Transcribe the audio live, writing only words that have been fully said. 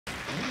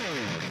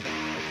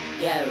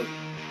Yo,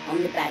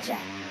 I'm the Badger.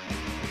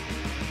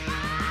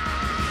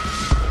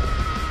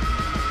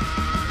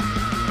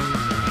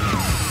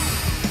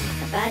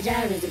 A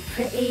badger is a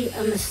pretty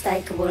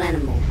unmistakable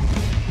animal.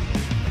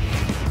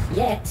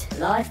 Yet,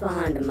 life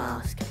behind a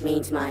mask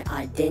means my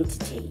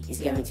identity is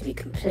going to be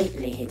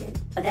completely hidden.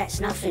 But that's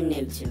nothing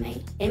new to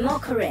me. In my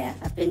career,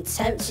 I've been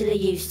totally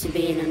used to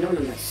being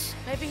anonymous.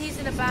 Maybe he's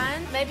in a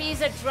band. Maybe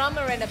he's a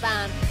drummer in a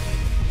band.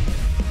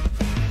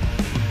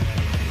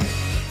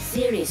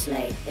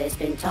 Seriously, there's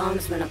been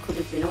times when I could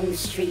have been on the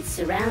streets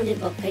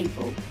surrounded by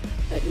people,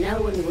 but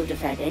no one would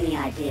have had any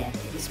idea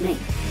it was me.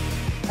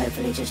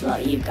 Hopefully just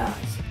like you guys.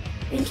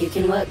 Think you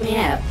can work me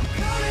out?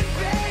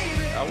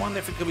 I wonder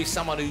if it could be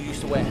someone who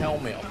used to wear a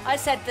helmet. I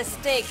said the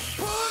Stig.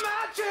 Pull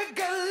my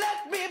trigger,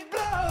 let me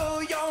blow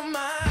your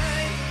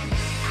mind.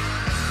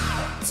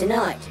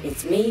 Tonight,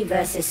 it's me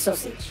versus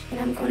Sausage,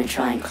 and I'm gonna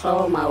try and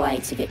claw my way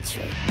to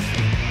victory.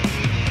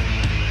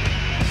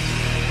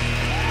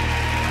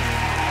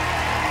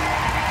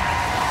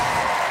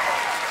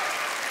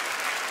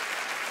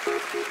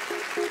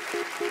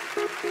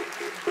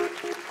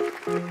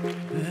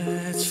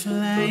 Birds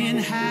flying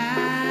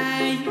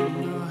high, you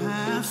know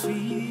how I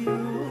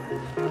feel.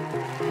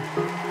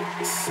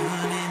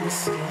 Sun in the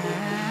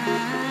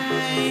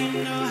sky,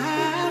 you know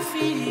how I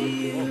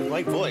feel. Oh,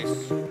 great voice.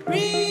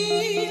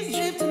 Breeze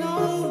drifting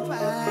on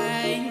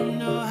by, you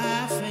know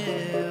how I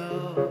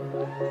feel.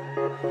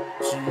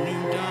 It's a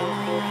new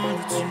dawn,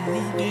 it's a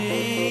new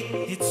day,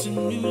 it's a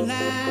new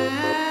life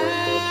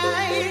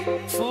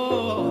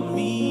for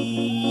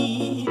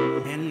me,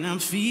 and I'm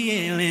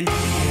feeling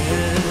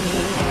good.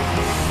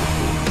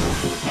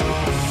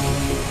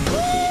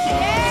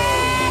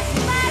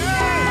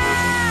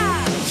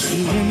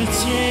 In the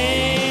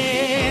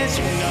chest,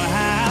 you know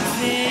how I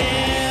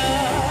feel.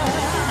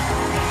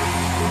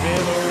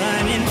 River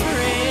running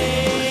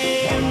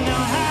free, you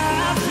know how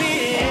I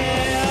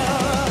feel.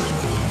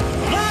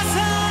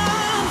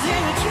 Blossoms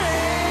in the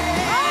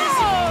trees.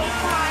 Oh,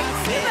 my,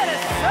 you better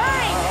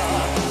sing.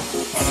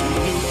 It's a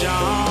new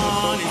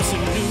dawn, it's a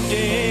new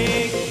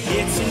day,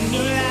 it's a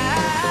new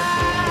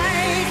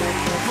life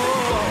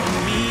for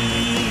me,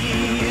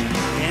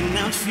 and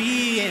I'm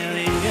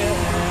feeling good.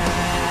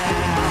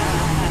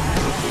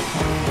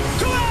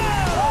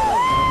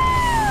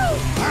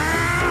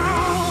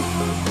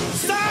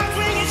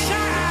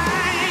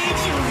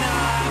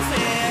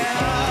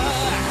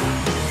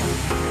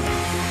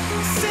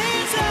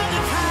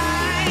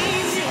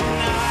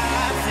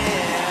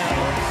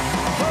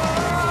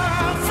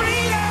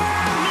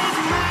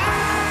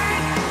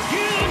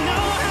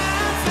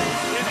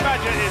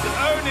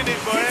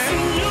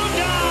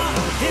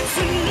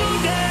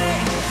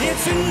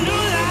 It's a new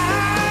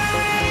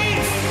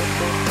life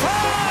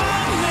for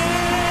me,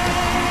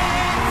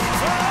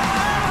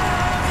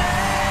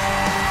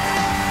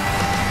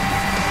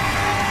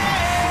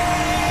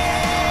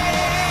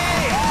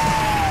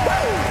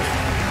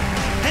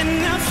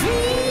 and I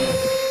feel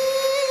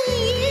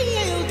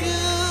good.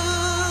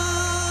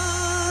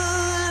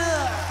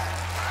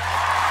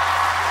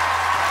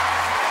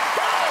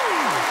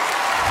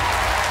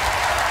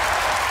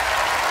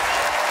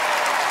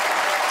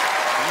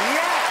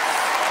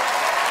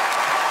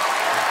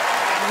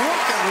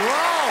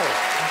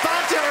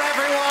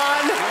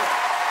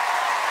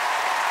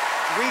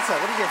 Rita,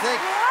 what did you think?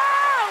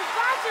 Wow,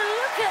 Badger,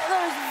 look at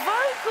those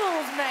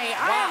vocals, mate.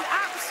 I am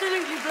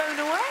absolutely blown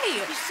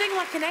away. You sing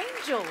like an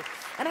angel,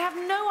 and I have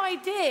no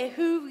idea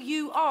who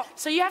you are.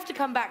 So you have to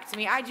come back to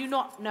me. I do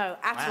not know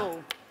at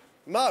all.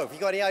 Mo, have you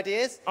got any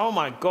ideas? Oh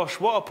my gosh,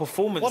 what a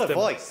performance. What a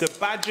voice. The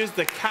Badgers,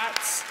 the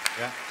Cats.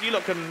 Yeah. You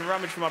lot can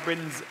rummage for my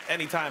bins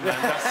anytime,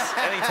 man. That's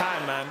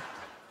anytime, man.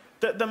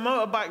 The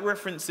motorbike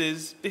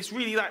references, this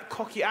really like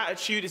cocky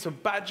attitude, it's a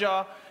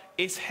badger,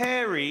 it's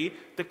hairy.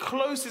 The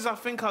closest I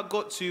think I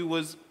got to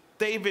was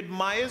David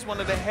Myers, one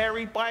of the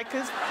hairy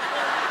bikers.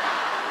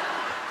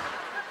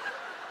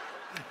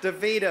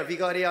 Davida, have you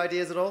got any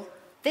ideas at all?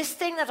 This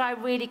thing that I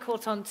really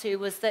caught on to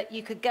was that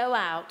you could go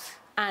out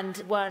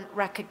and weren't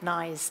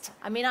recognised.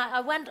 I mean, I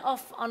went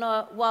off on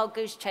a wild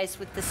goose chase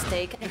with the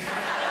Stig.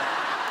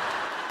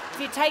 If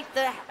you take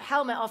the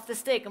helmet off the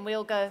Stig and we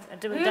all go, we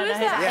don't know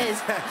who that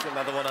is. There's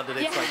another one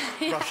underneath,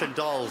 like Russian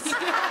dolls.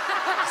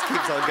 Just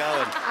keeps on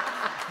going.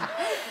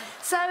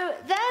 So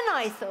then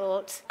I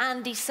thought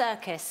Andy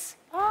Serkis,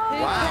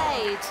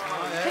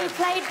 who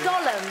played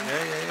Gollum,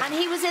 and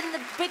he was in the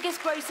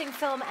biggest grossing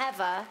film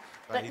ever,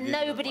 but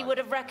nobody would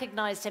have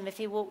recognised him if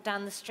he walked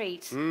down the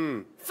street.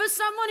 For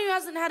someone who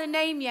hasn't had a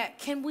name yet,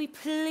 can we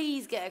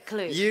please get a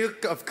clue? You,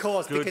 of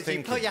course, Good because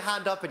thinking. you put your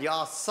hand up and you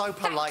ask so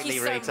politely,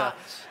 Thank you so Rita. much.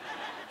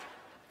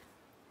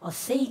 I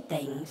see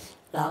things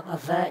like a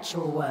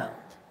virtual world.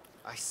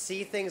 I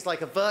see things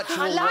like a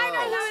virtual I world.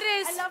 know who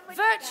it is.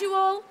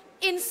 Virtual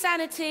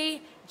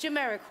Insanity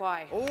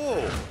Jamiroquai.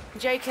 Oh,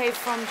 JK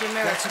from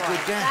Jamiroquai. That's a good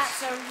guess.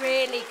 That's a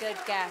really good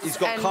guess. He's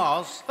got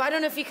cars. But I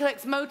don't know if he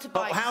collects motorbikes.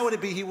 But how would it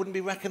be he wouldn't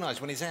be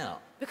recognised when he's out?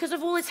 Because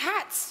of all his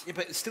hats. Yeah,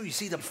 but still you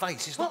see the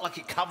face. It's not like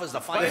it covers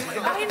the face.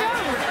 I know.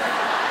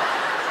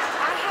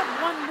 I have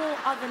one more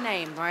other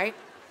name, right?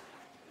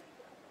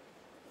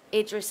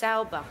 Idris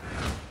Elba.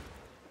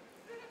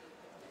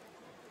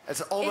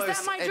 It's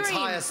almost my dream?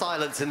 entire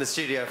silence in the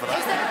studio for that.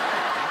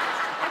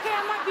 Okay,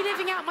 I might be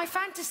living out my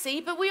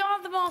fantasy, but we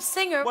are the Masked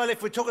Singer. Well,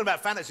 if we're talking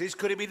about fantasies,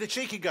 could it be the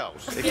Cheeky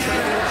Girls? One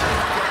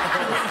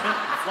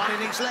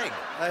in each leg.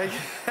 I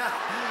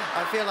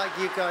feel like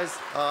you guys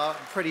are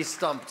pretty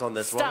stumped on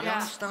this one. Yeah.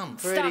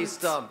 Stumped. Pretty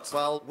stumped.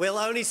 Well, we'll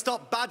only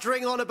stop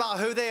badgering on about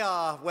who they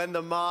are when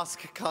the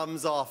mask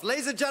comes off.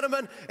 Ladies and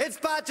gentlemen, it's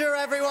Badger,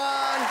 everyone!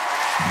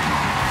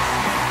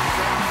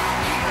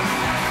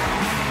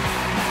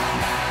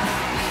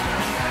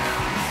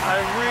 I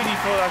really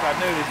feel like I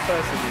know this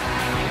personally.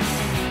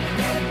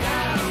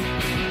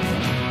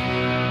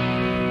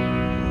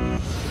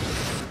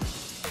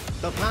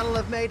 The panel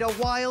have made a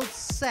wild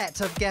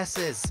set of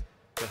guesses.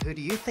 But who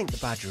do you think the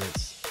Badger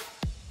is?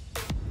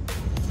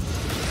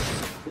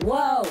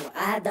 Whoa,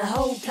 I had the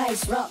whole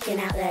place rocking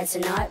out there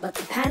tonight, but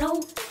the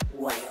panel,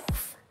 way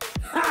off.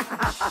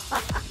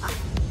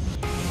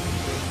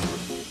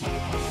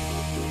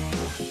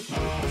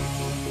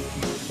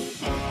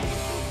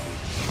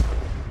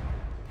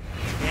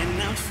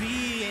 And I'm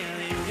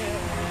feeling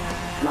good.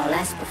 My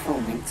last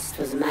performance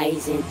was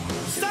amazing.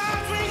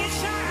 Sparkling and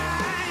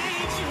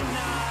shines, you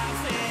know I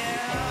feel.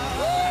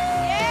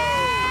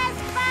 Yes,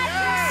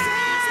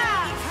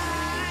 Badger!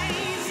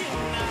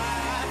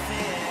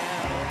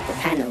 The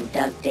panel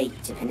dug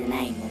deep to pin a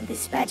name on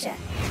this Badger.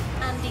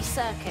 Andy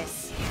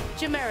Serkis.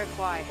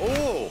 Jamiroquai.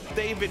 Oh,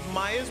 David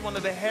Myers, one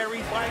of the hairy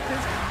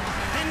bikers.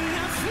 And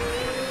I'm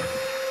feeling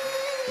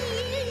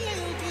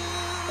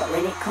good. But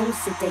when it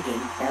comes to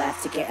digging, they'll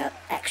have to get up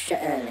extra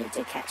early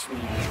to catch me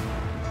out.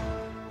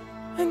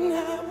 And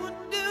I would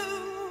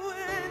do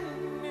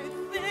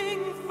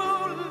anything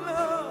for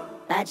love.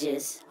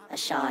 Badgers are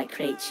shy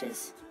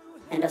creatures,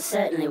 and I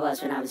certainly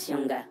was when I was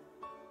younger,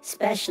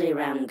 especially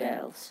around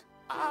girls.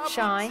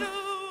 Shy.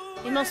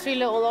 You must be a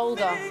little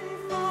older.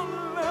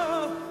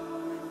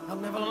 I'll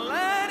never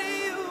lie to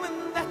you,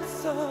 and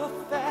that's a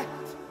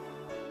fact.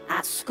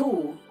 At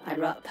school, I'd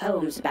write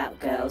poems about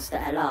girls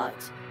that I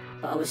liked,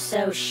 but I was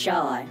so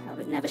shy I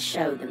would never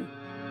show them.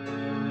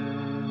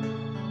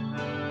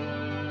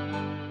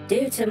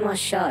 Due to my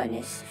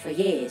shyness, for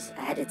years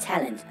I had a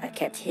talent I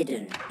kept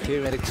hidden.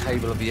 Periodic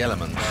table of the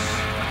elements.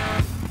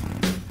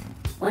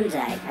 One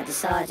day, I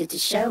decided to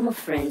show my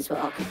friends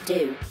what I could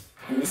do,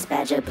 and this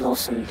Badger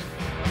blossomed.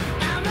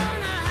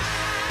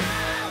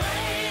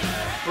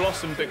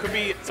 Blossomed. It could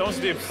be someone's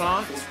doing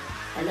plants.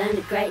 I learned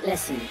a great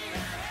lesson.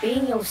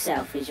 Being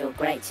yourself is your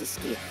greatest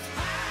gift.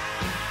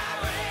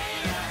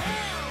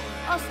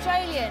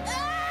 Australian.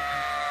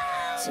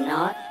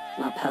 Tonight,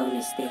 my poem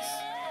is this.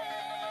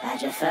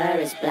 Badger fur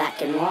is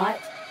black and white,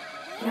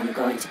 and I'm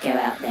going to go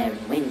out there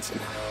and win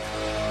tonight.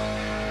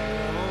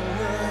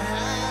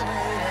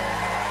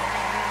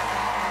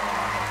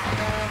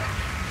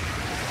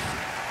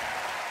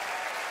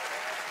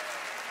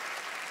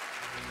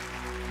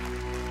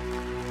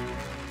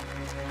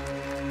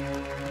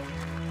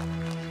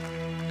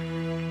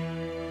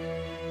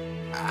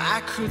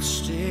 I could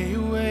stay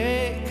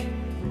awake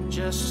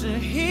just to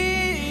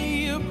hear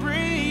you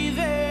breathing.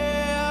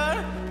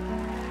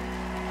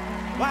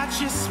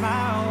 Watch you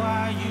smile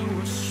while you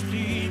were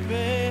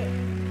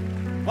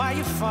sleeping, while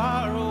you're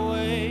far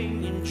away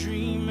and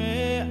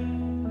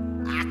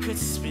dreaming. I could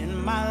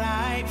spend my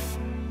life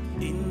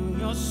in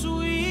your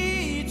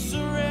sweet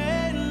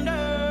surrender.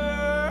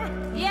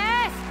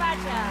 Yes,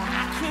 Badger.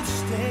 I could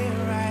stay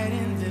right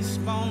in this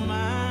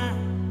moment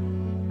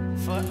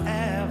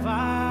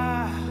forever.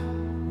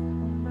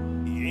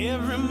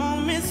 Every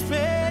moment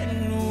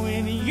spent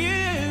with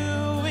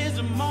you is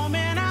a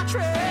moment I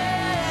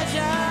treasure.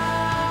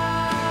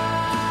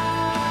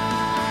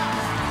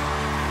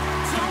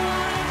 Don't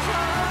wanna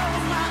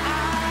close my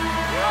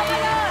eyes. Oh my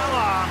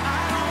God. I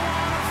don't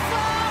wanna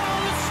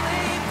fall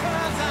asleep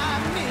 'cause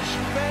I miss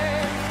you,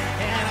 babe.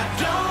 And I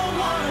don't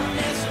wanna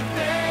miss a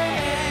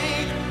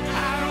thing.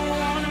 I don't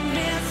wanna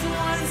miss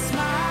one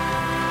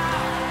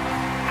smile.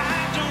 I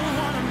don't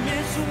wanna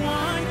miss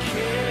one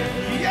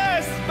kiss.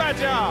 Yes,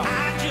 Badger!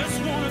 I just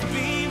wanna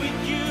be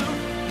with you,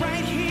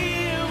 right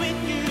here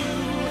with you,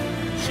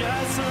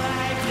 just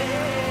like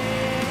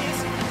this.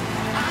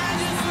 I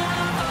just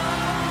wanna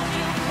hold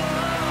you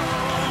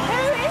close.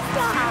 Who is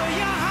that? Feel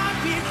your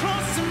heartbeat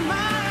close to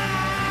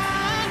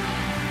mine,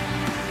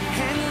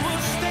 and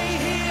we'll stay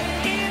here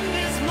in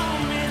this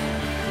moment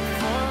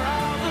for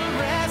all the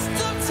rest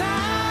of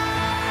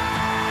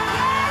time.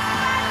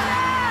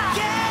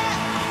 Yeah,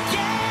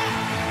 yeah.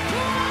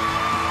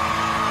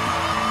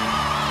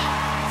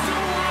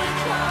 Don't wanna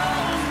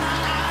close my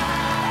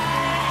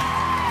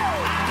eyes.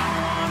 I don't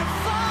wanna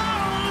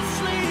fall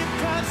asleep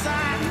 'cause I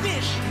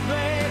miss you,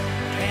 babe,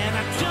 and I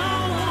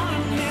don't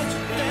wanna miss a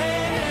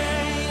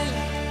thing.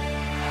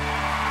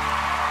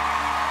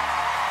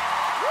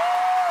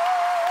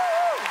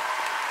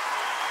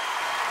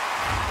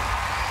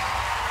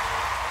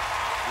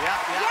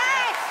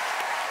 Yes!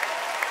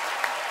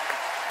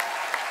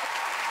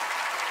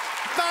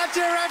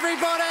 Badger,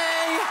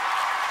 everybody!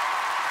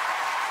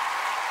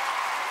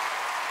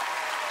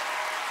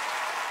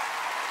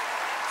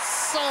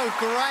 so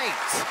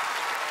great.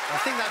 I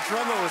think that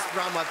drummer was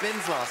round my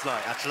bins last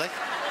night, actually.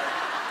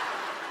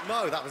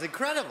 Mo, that was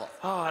incredible.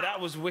 Oh, that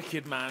was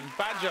wicked, man.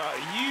 Badger,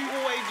 you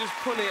always just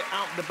pull it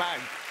out the bag.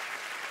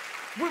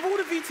 With all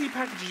the VT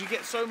packages, you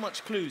get so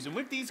much clues. And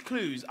with these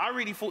clues, I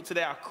really thought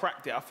today I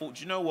cracked it. I thought,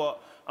 you know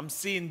what? I'm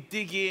seeing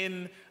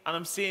digging, and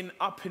I'm seeing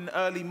up in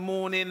early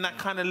morning. That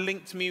kind of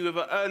linked me with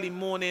an early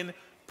morning,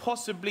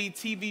 possibly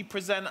TV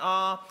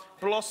presenter.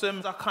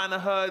 Blossoms, I kind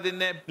of heard in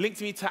there,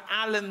 linked me to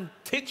Alan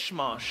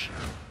Titchmarsh.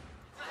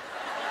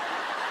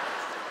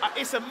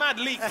 It's a mad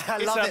leak. I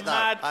love it, though.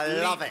 I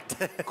love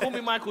it. Call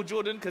me Michael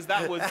Jordan, because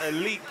that was a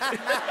leak.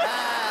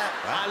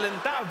 Alan,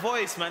 that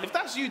voice, man. If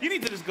that's you, you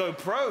need to just go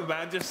pro,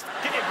 man. Just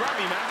get your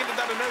Grammy, man. Get it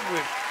done and over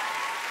with.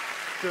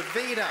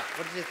 Davina,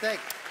 what did you think?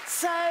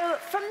 So,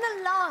 from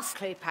the last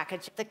clue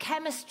package, the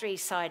chemistry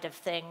side of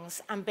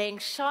things, and being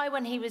shy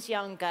when he was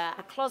younger,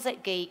 a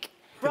closet geek,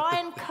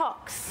 Brian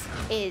Cox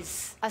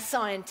is a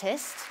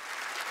scientist.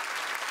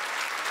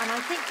 And I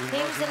think he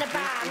was in a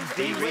band.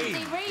 He was in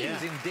D-Ream. He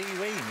was in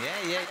D-Ream,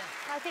 yeah.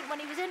 I think when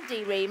he was in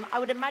D-Ream, I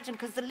would imagine,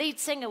 because the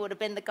lead singer would have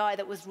been the guy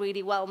that was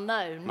really well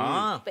known.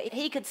 But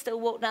he could still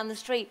walk down the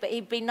street, but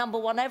he'd be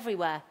 #1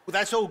 everywhere. Well,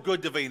 that's all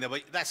good, Davina,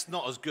 but that's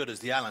not as good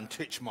as the Alan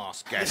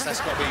Titchmarsh guess. That's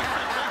got to be...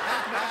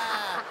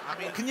 I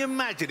mean, can you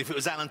imagine if it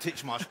was Alan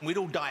Titchmarsh? We'd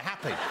all die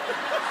happy.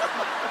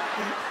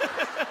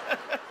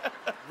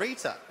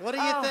 Rita, what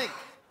do you think?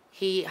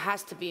 He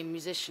has to be a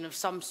musician of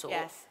some sort.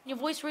 Yes. Your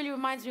voice really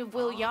reminds me of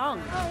Will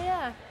Young. Oh,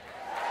 yeah.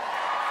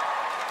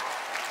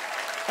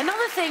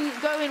 Another thing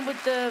going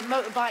with the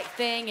motorbike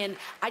thing, and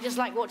I just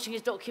like watching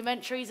his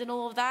documentaries and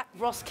all of that,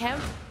 Ross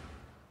Kemp.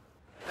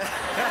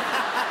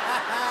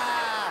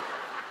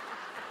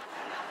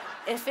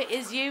 If it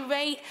is you,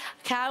 mate,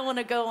 I want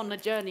to go on the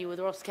journey with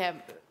Ross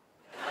Kemp.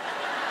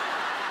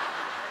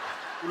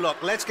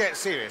 Look, let's get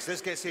serious.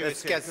 Let's get serious.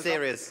 Let's get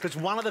serious. Because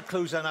one of the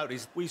clues I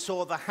noticed, we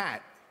saw the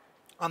hat.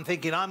 I'm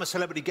thinking, I'm a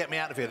celebrity, get me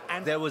out of here.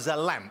 And there was a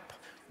lamp.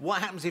 What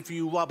happens if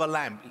you rub a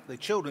lamp? The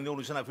children, the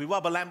audience know, if we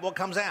rub a lamp, what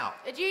comes out?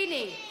 A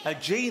genie. A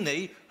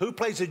genie. Who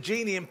plays a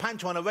genie in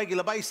Panto on a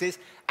regular basis?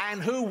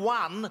 And who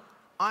won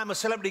I'm a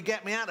Celebrity,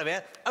 Get Me Out of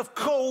Here? Of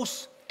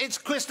course, it's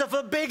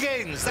Christopher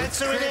Biggins.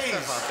 That's who it is.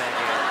 Christopher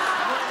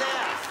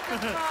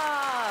Biggins.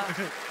 Right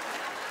there.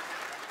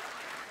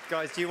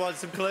 Guys, do you want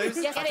some clues?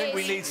 Yes, I think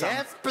we need some.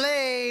 Yes,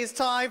 please.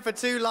 Time for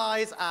 2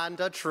 lies and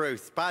a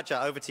truth. Badger,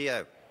 over to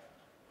you.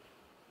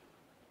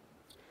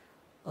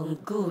 I'm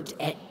good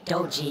at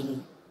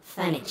dodging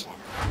furniture.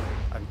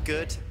 I'm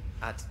good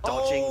at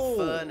dodging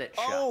furniture.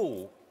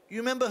 Oh, you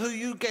remember who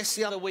you guessed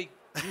the other week?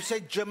 You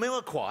said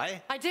Jamiroquai.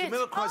 I did.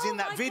 Jamiroquai's in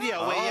that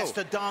video where he has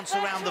to dance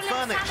around the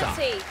furniture.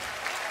 Insanity.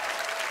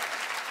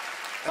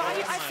 But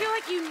I feel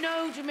like you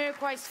know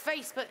Jamiroquai's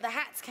face, but the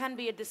hats can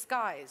be a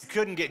disguise.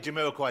 Couldn't get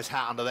Jamiroquai's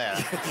hat under there.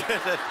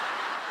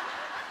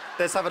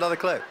 Let's have another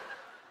clue.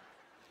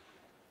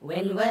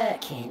 When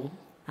working,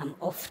 I'm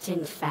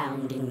often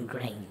found in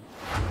green.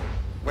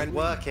 When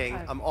working,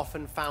 I'm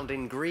often found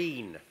in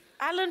green.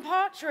 Alan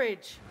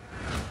Partridge.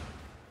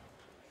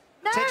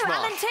 No, Titchmarsh.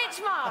 Alan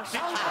Titchmarsh.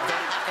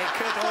 It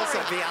could also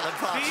be Alan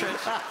Partridge.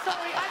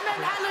 Sorry, I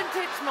meant Alan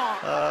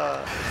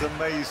Titchmarsh. It's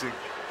amazing.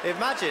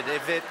 Imagine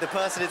if the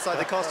person inside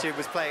the costume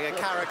was playing a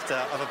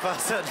character of a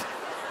person.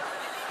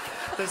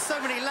 There's so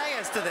many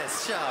layers to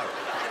this show.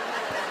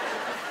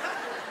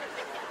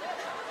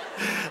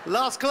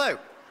 Last clue.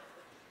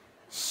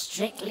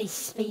 Strictly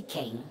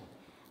speaking,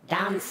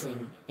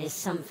 dancing is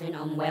something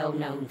I'm well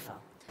known for.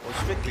 Well,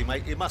 Strictly,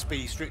 mate, it must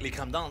be Strictly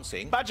Come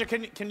Dancing. Badger,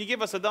 can you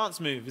give us a dance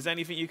move? Is there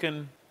anything you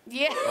can...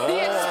 Yeah.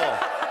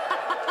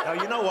 Oh,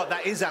 you know what?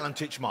 That is Alan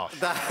Titchmarsh.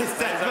 That is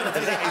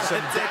definitely That is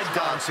some dead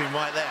dancing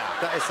right there.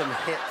 That is some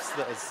hips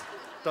that has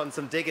done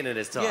some digging in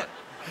his time. Yeah.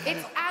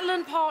 It's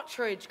Alan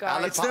Partridge, guys.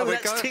 Alan No, We're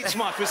that's going-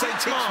 Titchmarsh. We're saying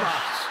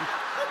Titchmarsh.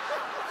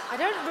 I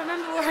don't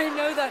remember where I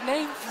know that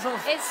name from.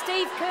 It's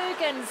Steve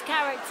Coogan's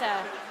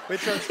character.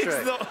 Which one's true?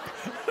 It's not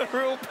a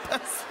real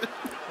person.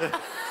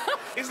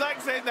 It's like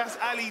saying that's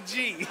Ali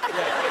G.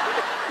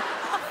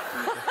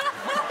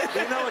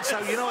 You know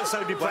what's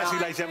so depressing,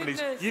 Wow. ladies and gentlemen, is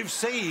Goodness. you've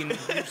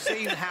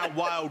seen how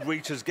wild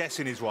Rita's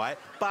guessing is right,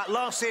 but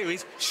last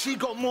series, she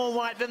got more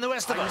right than the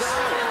rest of us.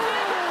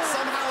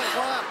 Somehow it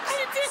works.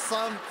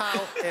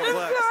 Somehow it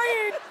works.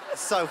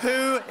 So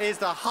who is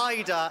the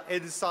hider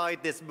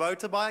inside this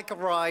motorbike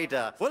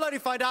rider? We'll only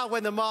find out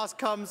when the mask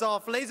comes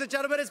off. Ladies and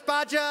gentlemen, it's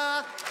Badger.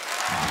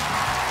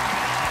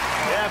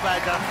 Yeah,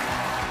 Badger.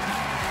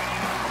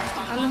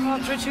 Alan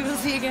Partridge, who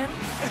was he again?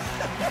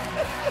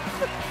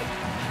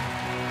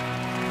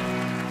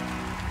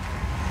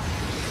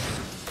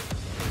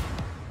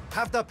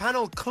 Have the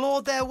panel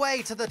clawed their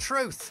way to the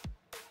truth?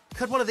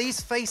 Could one of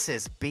these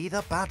faces be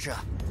the Badger?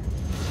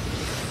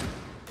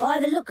 By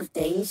the look of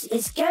things,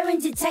 it's going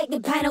to take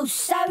the panel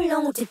so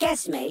long to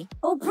guess me,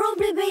 I'll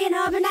probably be in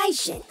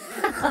hibernation.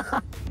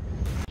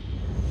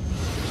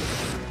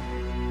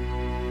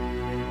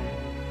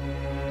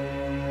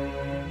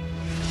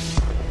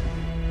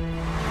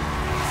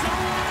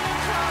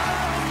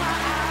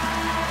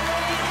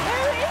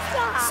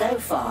 So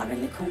far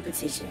in the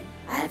competition,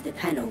 I have the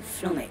panel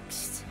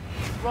flummoxed.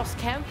 Ross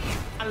Kemp.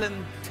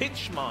 Alan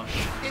Titchmarsh.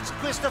 It's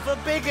Christopher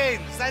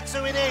Biggins. That's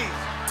who it is.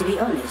 To be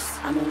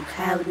honest, I'm on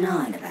cloud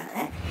 9 about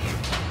that.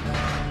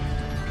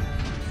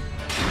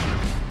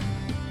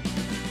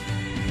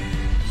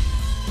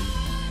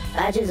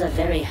 Badgers are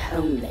very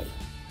homely.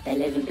 They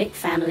live in big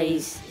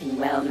families in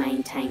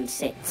well-maintained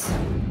sets.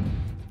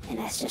 And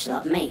that's just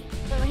like me.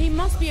 So he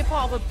must be a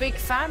part of a big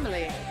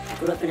family. I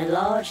grew up in a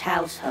large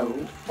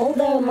household.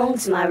 Although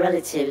amongst my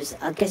relatives,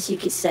 I guess you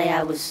could say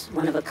I was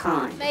one of a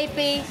kind.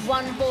 Maybe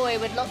one boy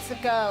with lots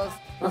of girls.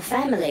 My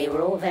family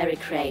were all very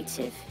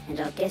creative, and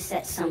I guess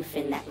that's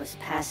something that was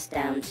passed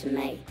down to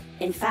me.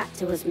 In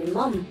fact, it was my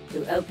mum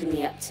who opened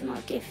me up to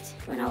my gift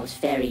when I was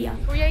very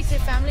young.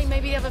 Creative family,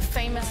 maybe they have a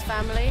famous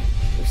family.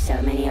 With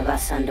so many of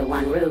us under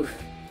one roof,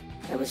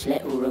 there was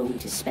little room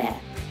to spare.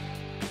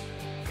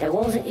 There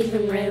wasn't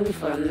even room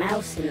for a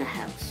mouse in the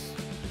house.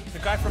 The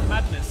guy from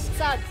Madness.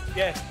 Sug.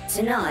 Yes.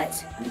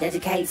 Tonight, I'm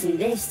dedicating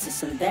this to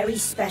some very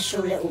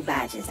special little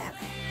badgers out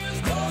there.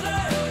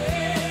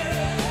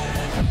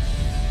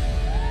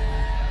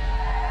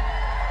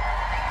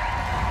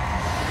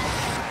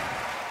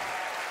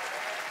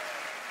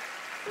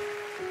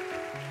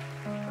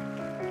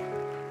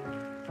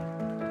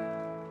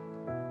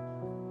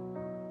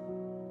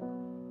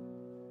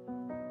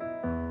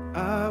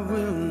 I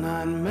will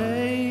not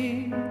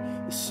make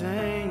the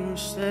same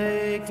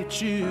mistake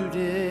that you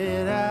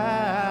did.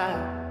 I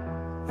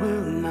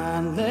will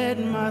not let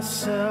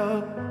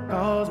myself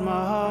cause my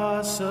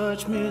heart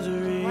such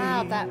misery.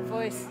 Wow, that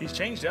voice. He's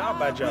changed it up,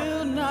 Badger. I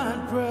will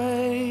not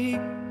break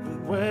the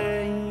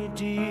way you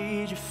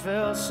did. You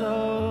felt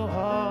so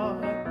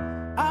hard.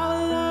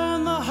 I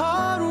learned the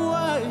hard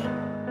way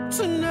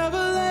to never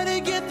let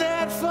it get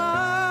that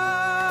far.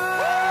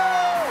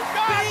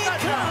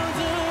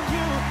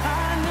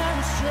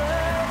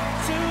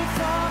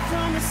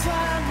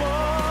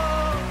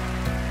 Sidewalk.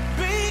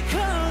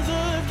 Because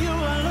of you,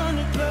 I learned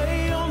to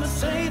play on the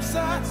safe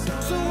side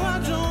so I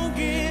don't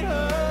get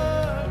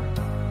hurt.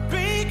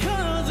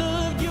 Because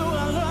of you,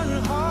 I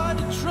learned hard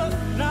to trust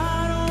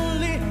not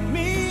only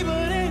me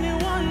but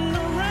anyone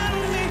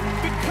around me.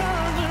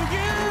 Because of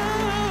you,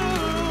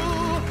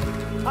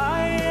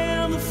 I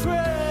am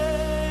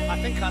afraid. I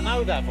think I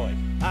know that voice.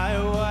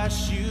 I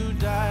watched you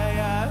die,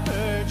 I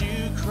heard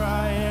you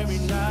cry every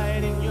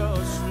night in your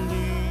sleep.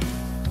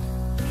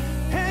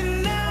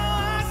 And now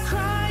I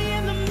cry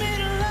in the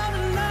middle of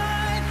the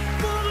night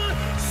for the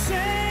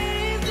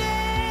same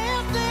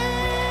damn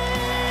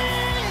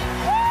thing.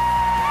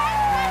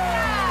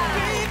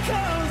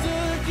 Because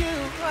of you,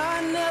 I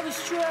never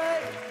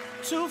stray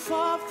too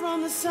far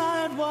from the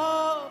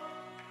sidewalk.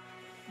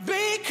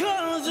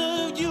 Because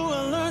of you,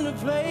 I learned to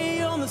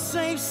play on the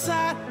safe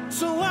side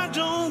so I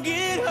don't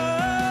get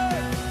hurt.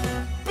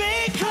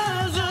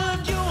 Because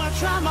of you, I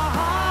try my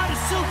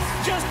hardest to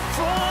just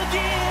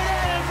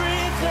forget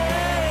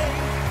everything.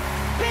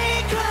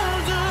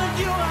 Because of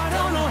you, I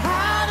don't know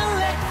how to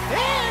let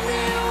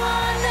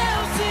anyone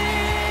else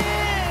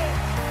in.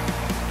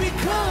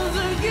 Because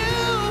of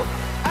you,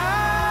 I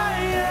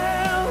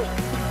am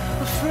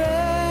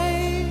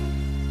afraid.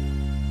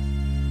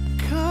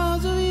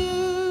 Because of you.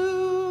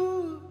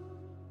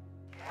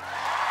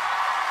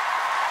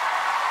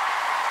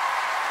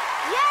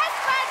 Yes,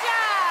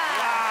 Badger!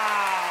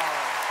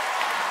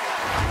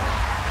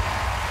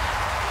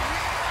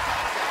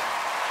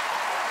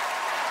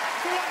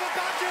 Give it up for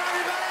Badger,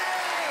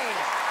 everybody!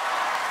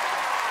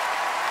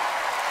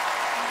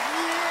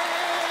 Yeah!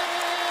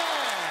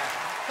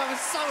 That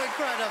was so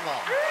incredible.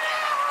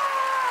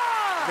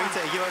 Rita,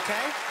 are you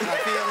okay? I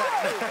feel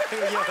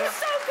like I'm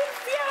so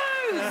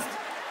confused.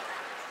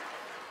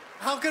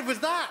 How good was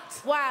that?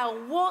 Wow,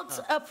 what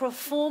a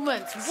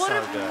performance. What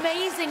So good.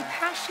 amazing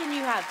passion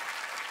you have.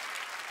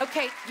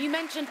 Okay, you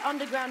mentioned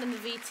Underground in the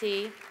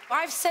VT.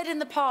 I've said in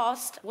the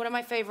past, one of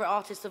my favorite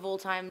artists of all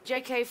time,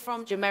 JK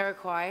from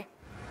Jamiroquai.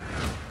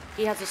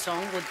 He has a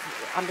song with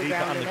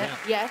Underground in it. Underground.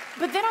 Yeah.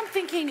 But then I'm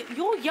thinking,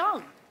 you're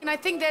young. And I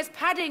think there's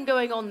padding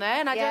going on there,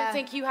 and I Yeah. don't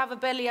think you have a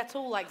belly at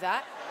all like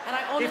that. And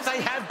I honestly... If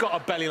they have got a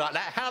belly like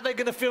that, how are they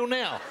going to feel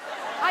now?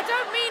 I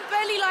don't mean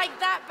belly like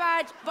that,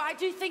 Badge, but I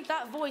do think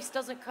that voice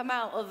doesn't come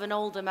out of an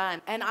older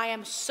man. And I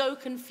am so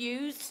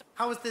confused.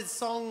 How has this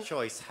song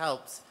choice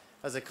helped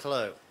as a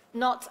clue?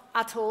 Not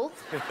at all.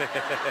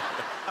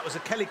 That was a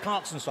Kelly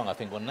Clarkson song, I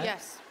think, wasn't it?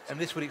 Yes. And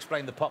this would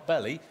explain the pot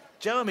belly.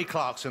 Jeremy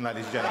Clarkson,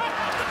 ladies and gentlemen.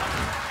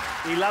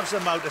 He loves a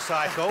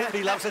motorcycle.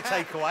 He loves a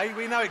takeaway.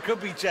 We know it could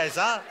be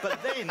Jezza.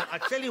 But then, I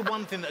tell you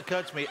one thing that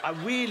occurred to me. I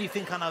really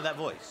think I know that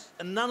voice.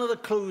 And none of the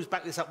clues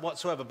back this up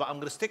whatsoever, but I'm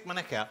going to stick my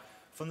neck out.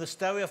 From the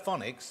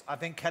Stereophonics, I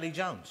think Kelly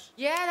Jones.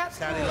 Yeah, that's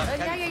cool. Sounded like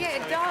Yeah, Kelly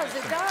it from does,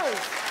 it does.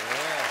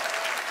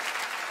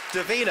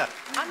 Davina.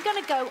 I'm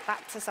going to go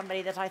back to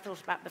somebody that I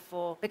thought about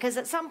before, because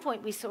at some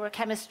point we saw a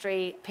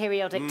chemistry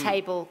periodic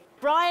table.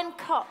 Brian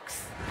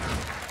Cox.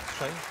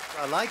 Strange.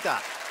 I like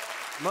that.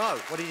 Mo,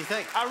 what did you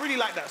think? I really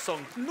like that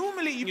song.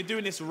 Normally, you're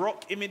doing this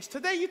rock image.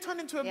 Today, you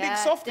turn into a big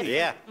Yeah, softie.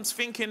 Yeah. I'm just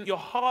thinking you're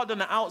hard on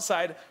the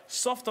outside,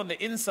 soft on the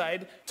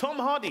inside. Tom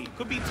Hardy.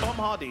 Could be Tom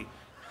Hardy.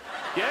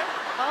 Yeah?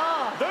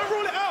 Oh. Don't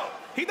rule it out.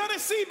 He done a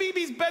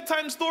CBeebies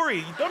bedtime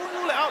story. Don't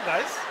rule it out,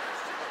 guys.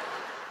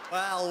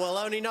 Well, we'll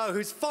only know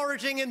who's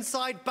foraging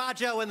inside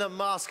Badger when the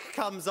mask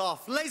comes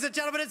off. Ladies and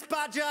gentlemen, it's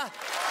Badger. Yeah.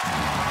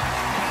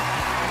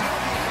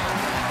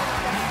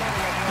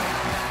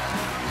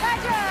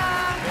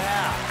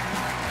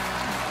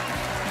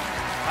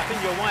 I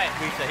think you're right,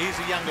 Rita. He's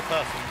a younger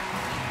person.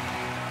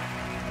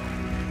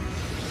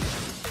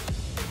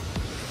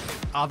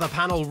 Are the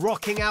panel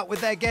rocking out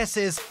with their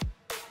guesses?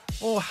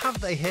 Or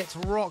have they hit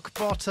rock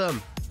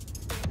bottom?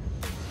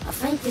 I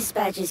think this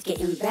Badger's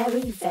getting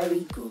very,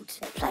 very good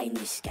at playing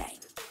this game.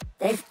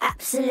 They've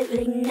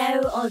absolutely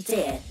no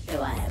idea who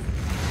I am.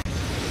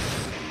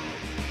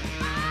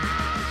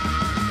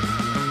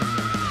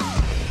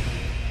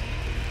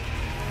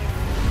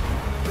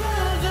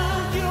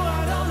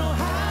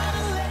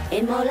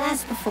 In my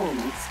last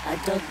performance, I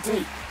dug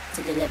deep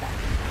to deliver.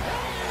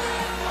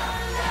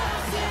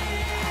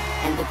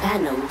 And the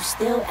panel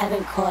still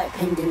haven't quite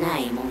pinned a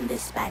name on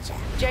this Badger.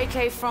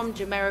 JK from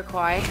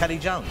Jamiroquai. Kelly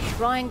Jones.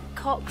 Brian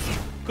Cox.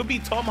 Could be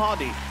Tom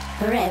Hardy.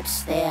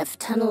 Perhaps they have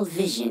tunnel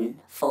vision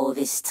for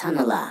this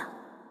tunneler.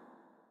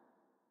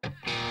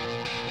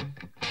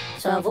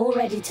 So I've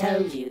already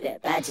told you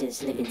that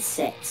Badgers live in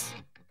sets,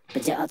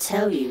 but I'll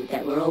tell you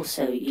that we're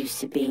also used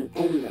to being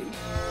on them.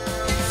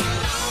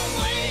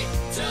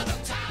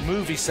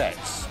 Movie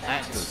sets,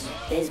 actors.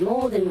 There's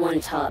more than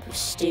one type of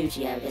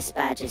studio this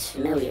Badger's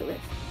familiar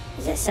with.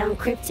 Does that sound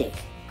cryptic?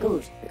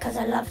 Good, because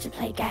I love to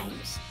play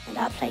games, and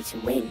I play to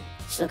win.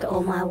 Just look at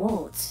all my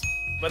awards.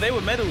 But they were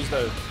medals,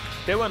 though.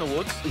 They weren't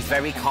awards. He's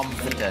very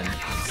confident.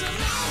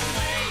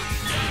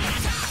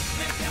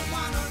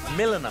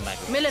 Milliner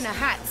magazine. Milliner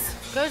hats.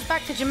 Goes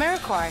back to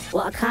Jamiroquai.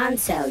 What I can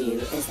tell you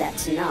is that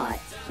tonight,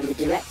 when the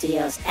director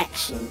yells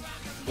action,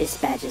 this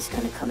Badger's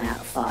gonna come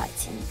out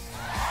fighting.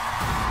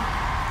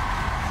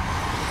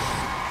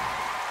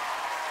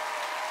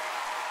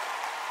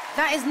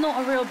 That is not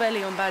a real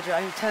belly on Badger,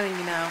 I'm telling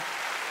you now.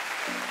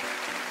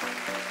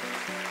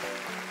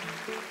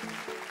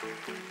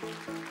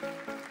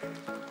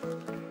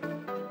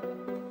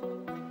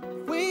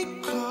 We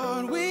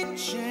clawed, we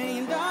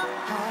chained our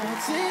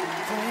hearts in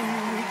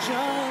vain. We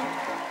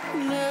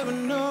jumped, never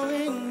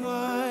knowing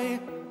why.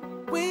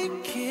 We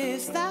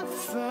kissed that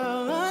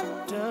fell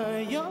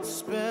under your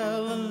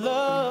spell of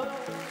love.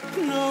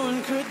 No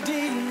one could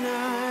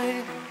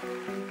deny.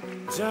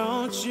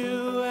 Don't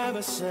you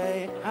ever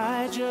say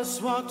I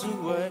just walked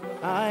away.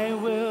 I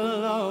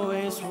will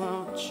always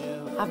want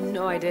you. I have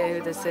no idea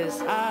who this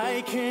is.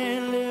 I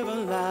can't live a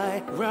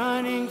lie,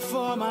 running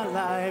for my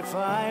life.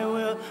 I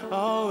will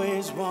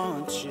always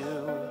want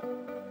you.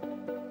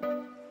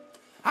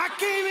 I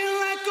came in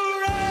like a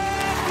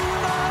wrecking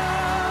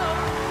ball.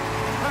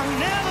 I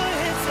never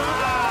hit so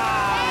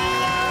hard.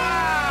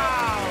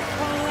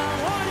 All I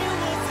wanted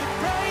was to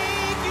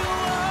break you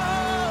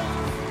off.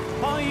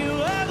 All you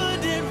ever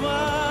did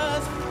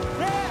was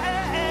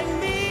wreck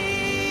me.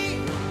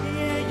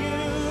 Yeah,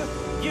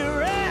 you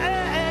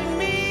wrecked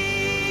me.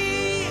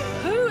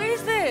 Who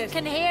is this? I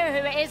can hear who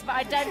it is, but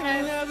I don't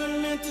I know. never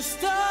meant to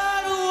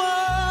start a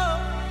war.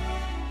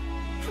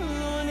 I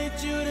wanted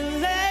you to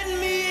let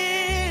me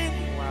in.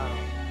 Wow.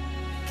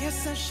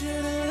 Guess I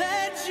should have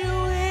let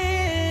you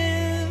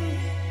in.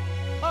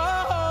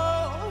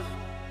 Oh,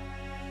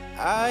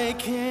 I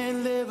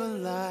can't live a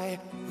lie.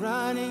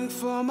 Running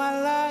for my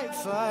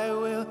life, I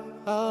will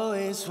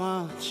always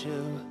want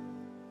you.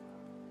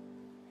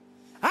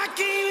 I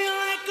came in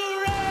like a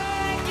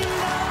wrecking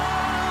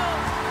ball.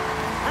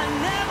 I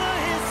never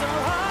hit so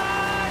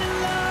hard in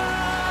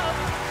love.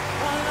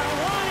 All I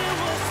wanted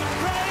was to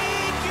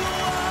break you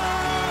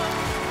off.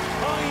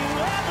 All you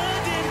ever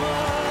did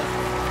was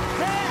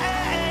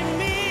wreck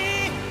me.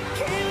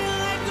 Came in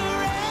like a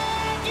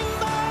wrecking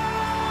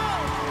ball.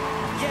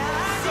 Yeah,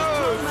 I just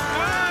put my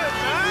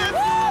eyes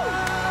on.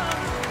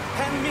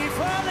 Had me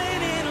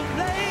falling in a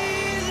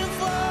blazing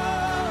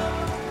fall.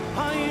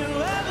 All you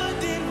ever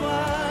did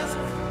was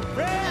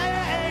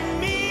wreck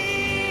me.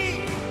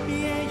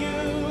 Yeah,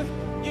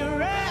 you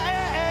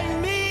wrecked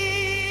me.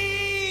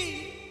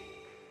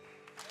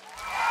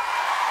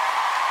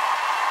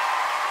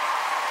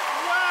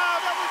 Wow,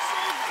 that was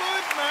so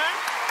good, man.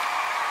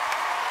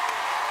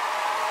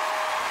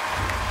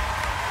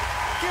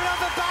 Give it up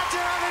for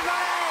Badger,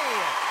 everybody!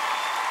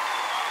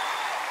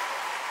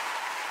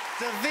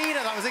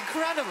 Davina, that was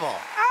incredible.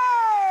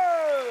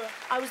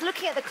 I was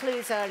looking at the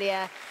clues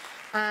earlier,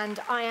 and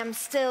I am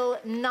still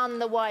none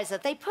the wiser.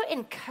 They put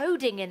in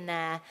coding in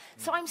there,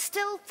 so I'm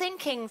still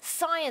thinking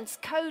science,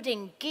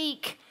 coding,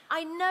 geek.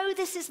 I know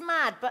this is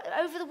mad, but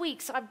over the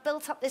weeks, I've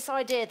built up this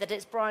idea that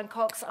it's Brian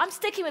Cox. I'm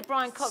sticking with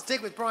Brian Cox.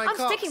 Stick with Brian Cox.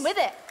 I'm sticking with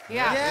it.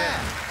 Yeah.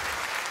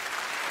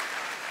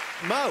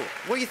 Mo,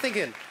 what are you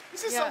thinking?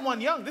 This is someone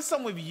young. This is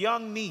someone with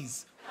young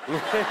knees.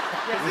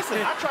 Yeah,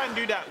 listen, I try and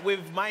do that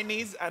with my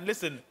knees, and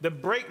listen, the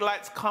brake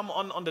lights come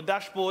on the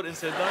dashboard and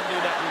say, don't do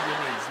that with your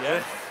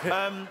knees,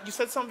 yeah? You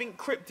said something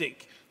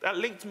cryptic. That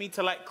linked me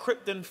to, like,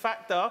 Krypton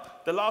Factor.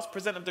 The last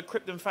presenter of the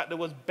Krypton Factor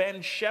was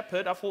Ben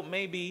Shepherd. I thought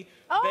maybe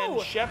Ben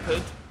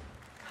Shepherd.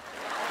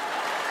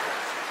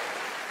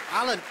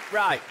 Alan.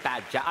 Right,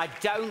 Badger, I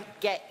don't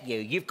get you.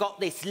 You've got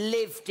this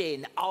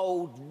lived-in,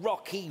 old,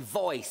 rocky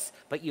voice,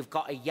 but you've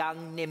got a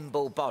young,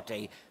 nimble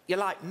body. You're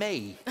like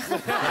me.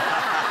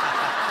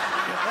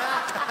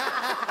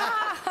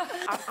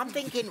 I'm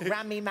thinking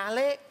Rami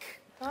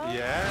Malek. Oh.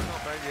 Yeah,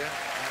 not bad, yeah.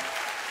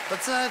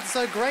 That's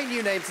a great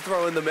new name to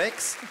throw in the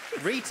mix.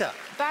 Rita.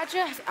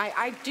 Badger,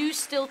 I do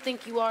still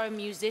think you are a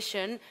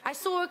musician. I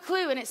saw a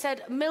clue and it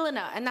said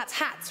milliner, and that's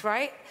hats,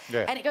 right?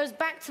 Yeah. And it goes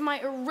back to my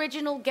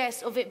original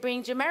guess of it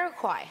being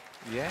Jamiroquai.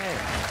 Yeah.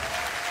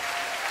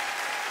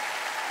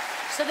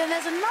 So then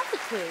there's another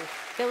clue.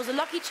 There was a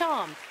lucky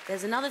charm.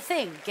 There's another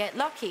thing. Get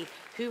lucky.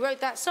 Who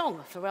wrote that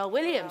song? Pharrell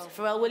Williams.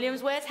 Pharrell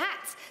Williams wears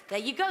hats. There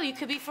you go. You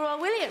could be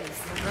Pharrell Williams.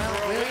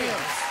 Pharrell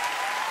Williams.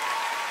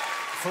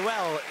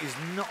 Pharrell is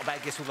not a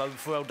bad guess, although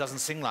Pharrell doesn't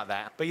sing like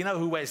that. But you know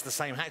who wears the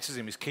same hats as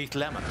him is Keith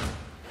Lemon.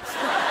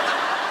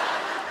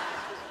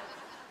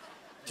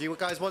 Do you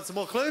guys want some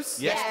more clues?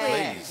 Yes,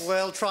 please.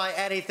 We'll try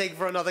anything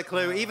for another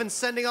clue, even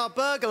sending our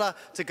burglar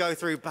to go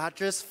through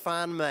Badger's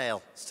fan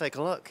mail. Let's take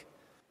a look.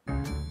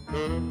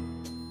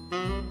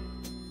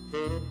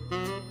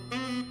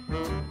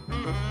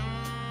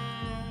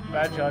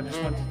 Badger, I just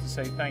wanted to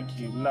say thank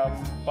you. Love,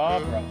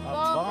 Barbara.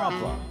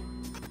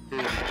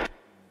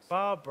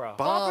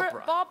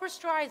 Barbara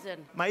Streisand.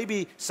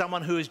 Maybe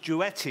someone who has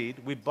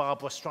duetted with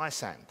Barbara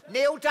Streisand.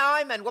 Neil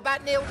Diamond. What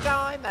about Neil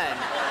Diamond?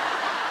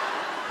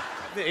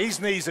 His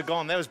knees are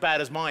gone. They're as bad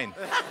as mine.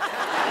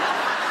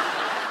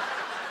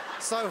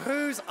 So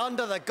who's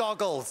under the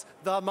goggles?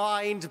 The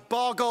mind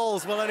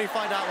boggles. We'll only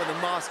find out when the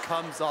mask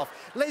comes off.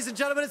 Ladies and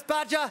gentlemen, it's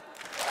Badger.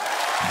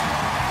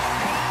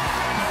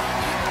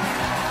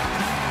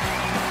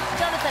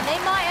 Jonathan, they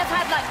might have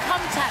had, like,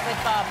 contact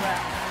with Barbara.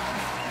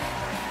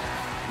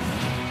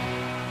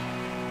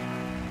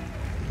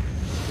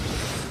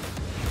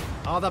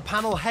 Are the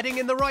panel heading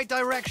in the right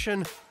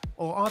direction,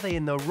 or are they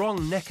in the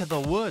wrong neck of the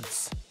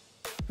woods?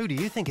 Who do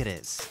you think it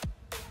is?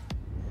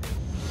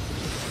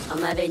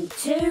 I'm having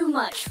too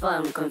much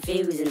fun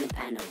confusing the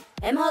panel.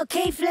 Am I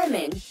Keith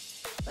Fleming?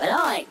 Well,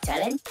 I ain't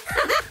telling.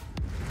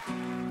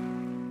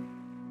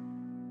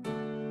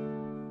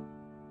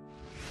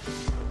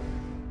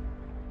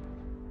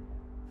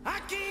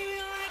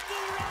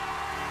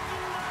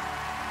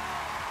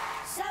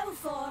 So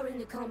far in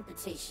the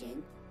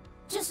competition,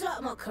 just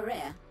like my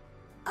career,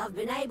 I've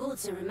been able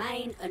to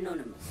remain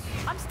anonymous.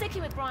 I'm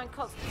sticking with Brian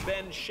Cox.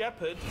 Ben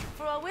Shepherd.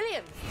 Pharrell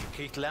Williams.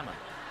 Keith Lemon.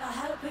 I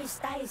hope it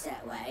stays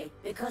that way,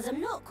 because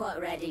I'm not quite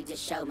ready to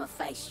show my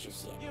face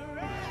just yet.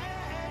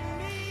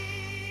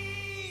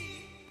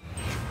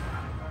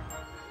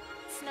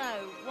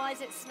 Snow. Why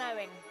is it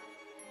snowing?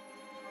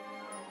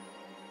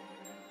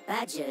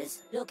 Badgers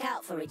look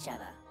out for each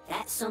other.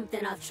 That's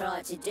something I've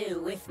tried to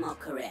do with my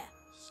career.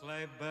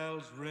 Sleigh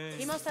bells ring.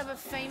 He must have a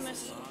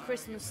famous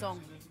Christmas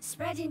song.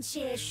 Spreading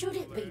cheer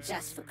shouldn't be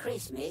just for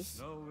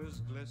Christmas.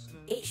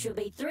 It should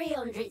be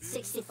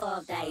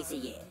 365 days a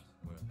year.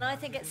 I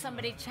think it's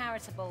somebody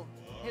charitable,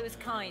 who is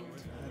kind.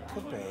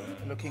 Could be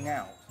looking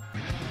out.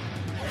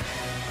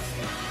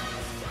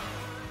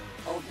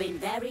 I've been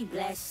very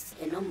blessed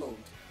and humbled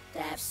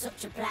to have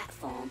such a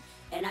platform,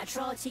 and I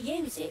try to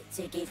use it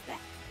to give back.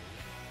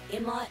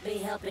 It might be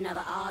helping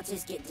other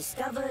artists get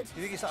discovered.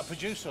 You think it's like a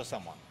producer or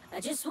someone? I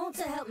just want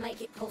to help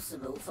make it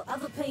possible for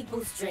other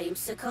people's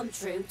dreams to come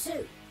true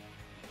too.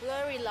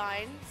 Blurry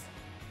lines.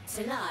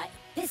 Tonight,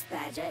 this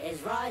Badger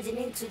is riding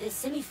into the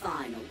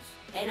semi-finals,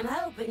 and I'm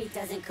hoping he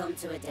doesn't come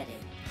to a dead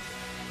end.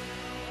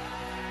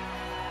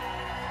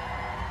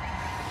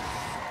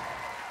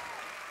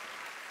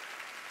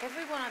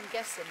 Everyone I'm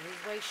guessing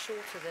is way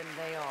shorter than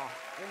they are.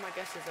 All my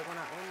guesses are going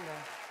out longer.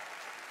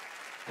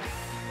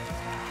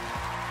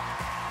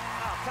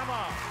 Oh, come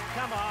on.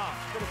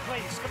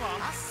 Please, come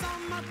on. I saw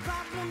my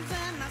problems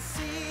and I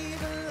see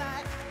the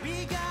light.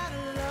 We gotta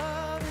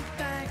love and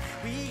thank.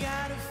 We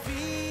gotta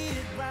feed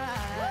it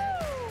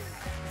right.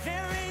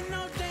 There ain't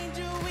no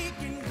danger, we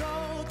can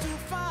go too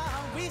far.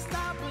 We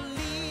stop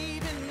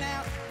believing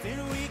now,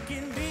 then we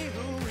can be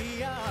who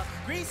we are.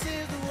 Greece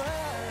is the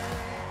word.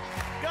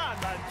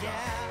 God, man.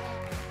 Yeah.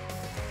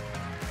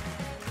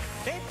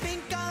 They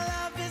think our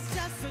love is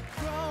just a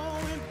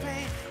growing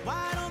pain.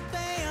 Why don't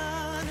they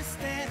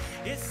understand?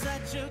 It's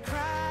such a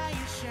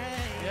crying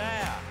shame.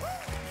 Yeah.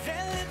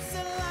 Their lips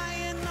are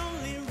lying,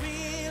 only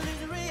real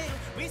is real.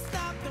 We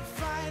stop the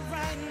fight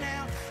right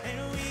now,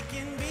 and we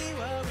can be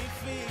what we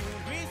feel.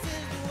 Greece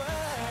is the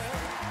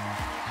word.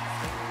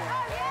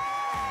 Oh,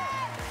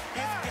 yeah!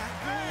 It's got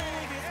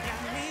groove, it's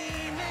got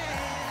meaning.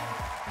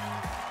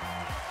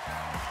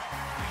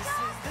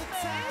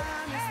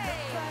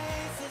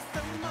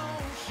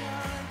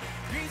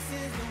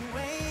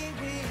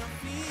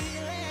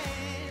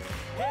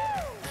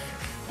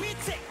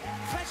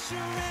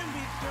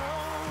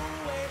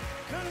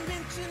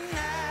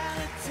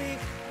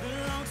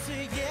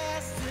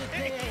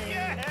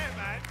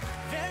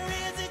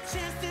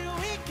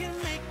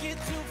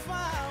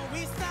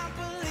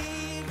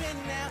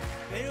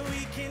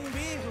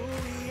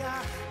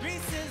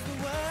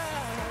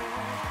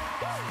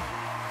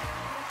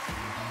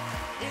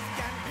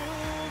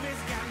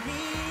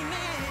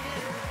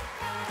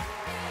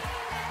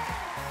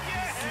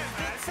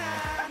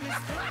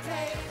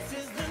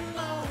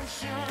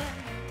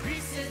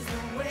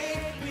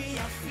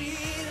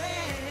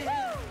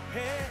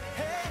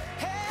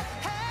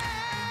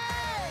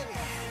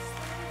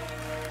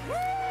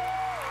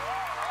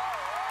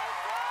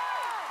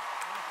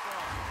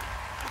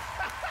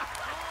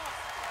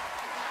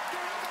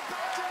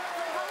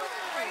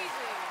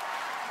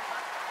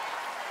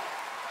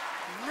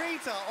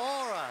 Rita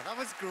Ora, that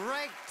was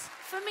great.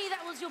 For me,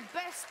 that was your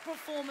best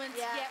performance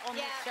yet on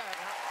the show.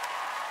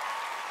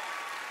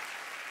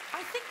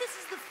 I think this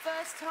is the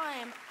first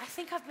time I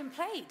think I've been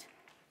played.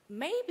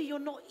 Maybe you're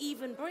not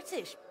even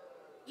British.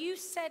 You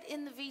said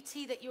in the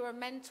VT that you're a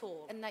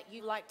mentor and that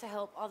you like to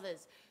help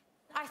others.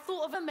 I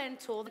thought of a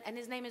mentor, and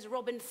his name is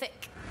Robin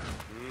Thicke.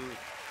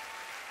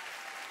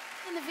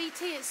 In the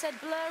VT, it said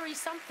blurry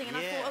something, and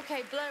I thought,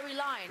 OK, blurry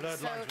lines.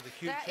 Blurred lines with a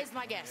cute that is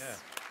my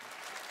guess.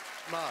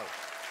 Mo.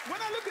 When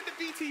I look at the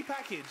VT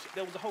package,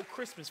 there was a whole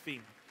Christmas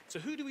theme. So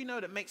who do we know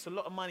that makes a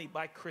lot of money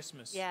by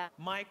Christmas? Yeah.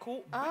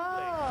 Michael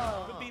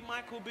Bublé. Could be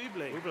Michael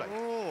Bublé.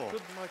 Oh,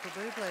 good Michael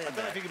Bublé. I don't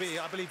know if he could be.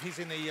 I believe he's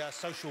in the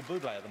social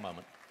Bublé at the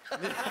moment.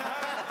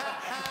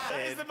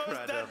 That is the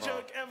most dad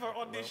joke ever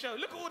on this show.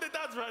 Look at all the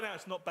dads right now.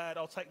 It's not bad.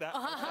 I'll take that.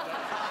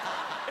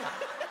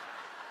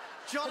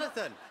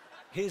 Jonathan.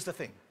 Here's the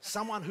thing.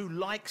 Someone who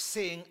likes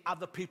seeing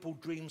other people's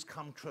dreams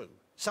come true.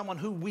 Someone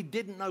who we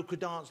didn't know could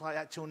dance like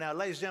that till now.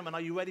 Ladies and gentlemen,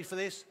 are you ready for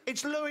this?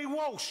 It's Louis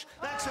Walsh.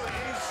 That's who it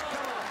is.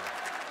 Come on.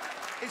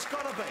 It's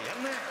got to be,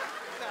 hasn't it?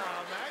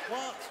 Nah, man.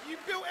 What? You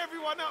built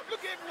everyone up.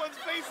 Look at everyone's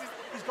faces.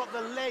 He's got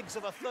the legs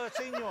of a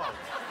 13-year-old.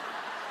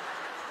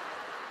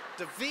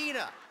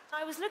 Davina.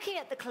 I was looking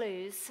at the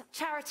clues,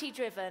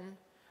 charity-driven,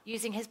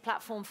 using his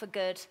platform for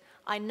good.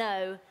 I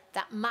know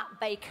that Matt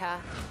Baker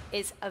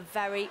is a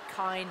very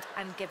kind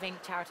and giving,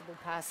 charitable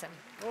person.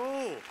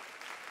 Oh.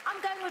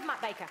 I'm going with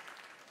Matt Baker.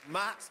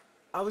 Matt.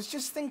 I was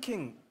just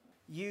thinking,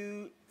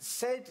 you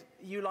said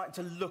you like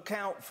to look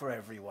out for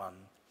everyone.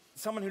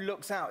 Someone who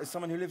looks out is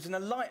someone who lives in a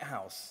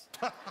lighthouse.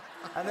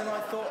 And then I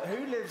thought,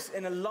 who lives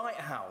in a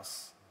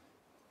lighthouse?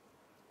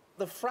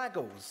 The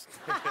Fraggles.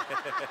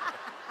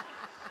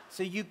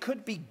 So you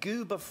could be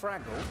Goober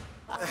Fraggle.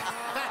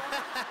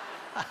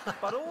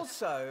 But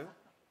also,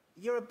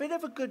 you're a bit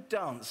of a good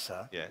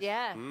dancer. Yes.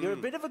 Yeah. You're a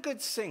bit of a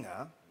good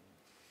singer.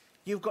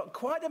 You've got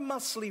quite a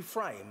muscly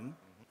frame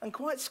and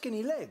quite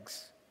skinny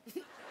legs.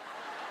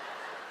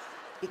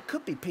 It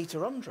could be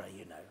Peter Andre,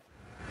 you know.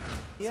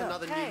 It's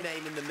another new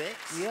name in the mix.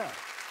 Yeah.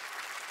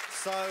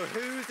 So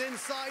who's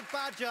inside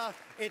Badger?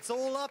 It's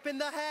all up in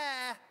the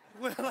hair.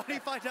 We'll only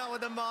find out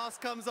when the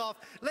mask comes off.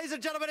 Ladies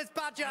and gentlemen, it's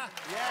Badger.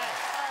 Yes.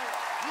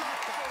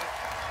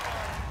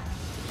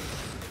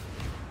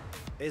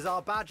 Is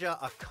our Badger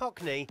a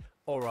Cockney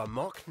or a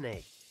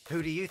Mockney?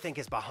 Who do you think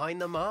is behind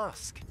the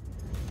mask?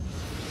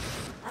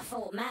 I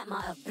thought Matt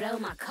might have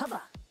blown my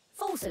cover.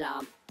 False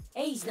alarm.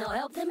 He's not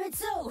helped them at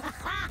all.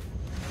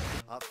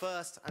 Up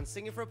first and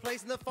singing for a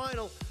place in the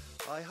final.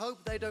 I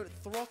hope they don't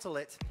throttle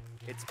it.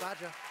 It's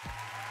Badger.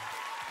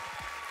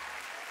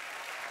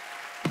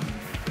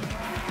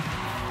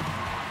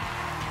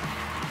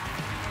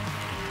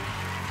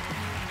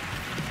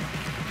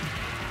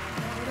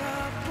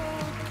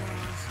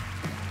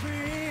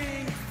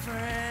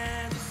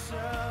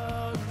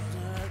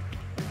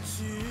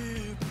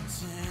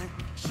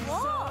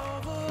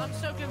 What? I'm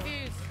so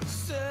confused.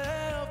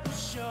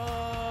 Self-assured,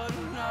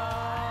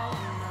 no,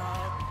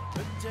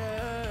 a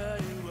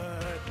dirty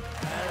word.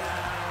 Hello,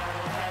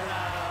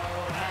 hello,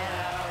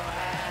 hello,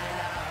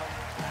 hello,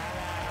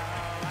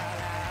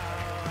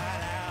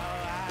 hello, hello,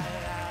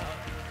 hello,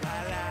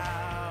 hello,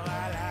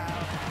 hello.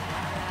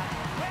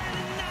 When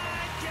the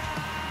night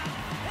comes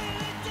and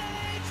the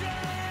day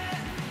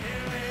dreams,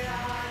 here we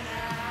are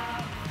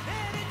now,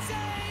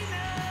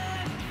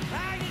 entertainers,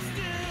 like it's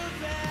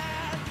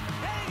stupid,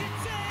 like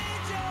it's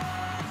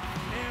dangerous.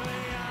 Here we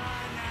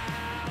are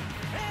now,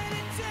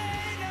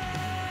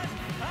 entertainers,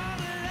 all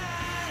the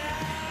light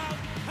out,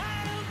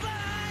 out of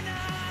burn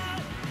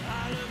out,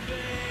 out of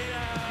beat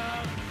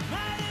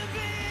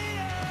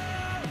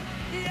up,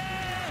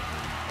 yeah.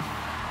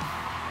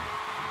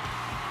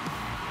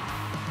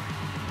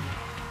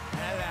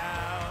 Hello,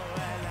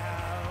 hello,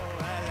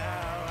 hello,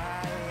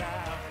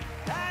 hello,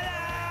 hello,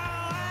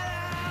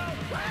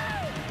 hello,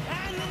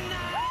 and the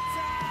night's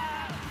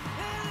out,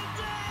 and the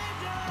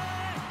danger,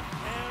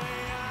 here we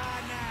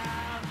are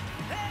now,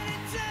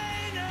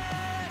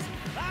 entertainers,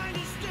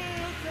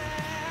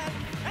 understupid,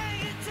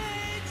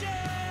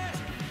 entertainers,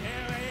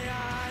 here we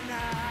are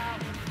now,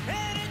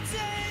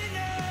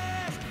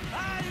 entertainers,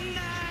 I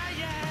deny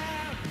you,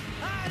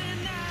 I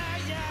deny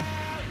you,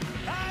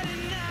 I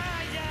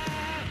deny you,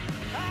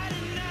 I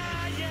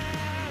deny you,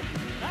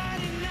 I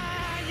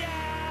deny you.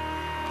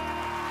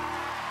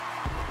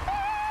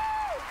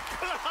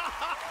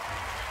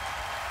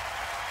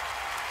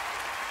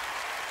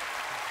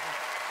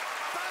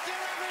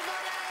 Badger,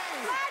 everybody!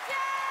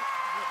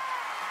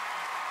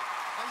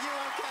 Are you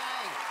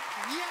okay?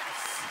 Yes!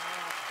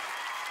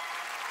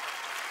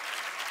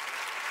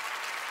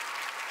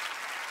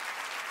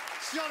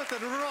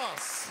 Jonathan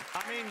Ross. I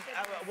mean,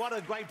 what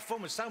a great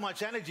performance. So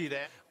much energy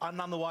there. I'm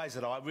none the wiser,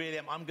 though. I really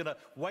am. I'm going to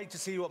wait to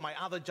see what my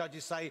other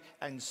judges say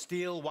and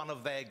steal one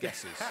of their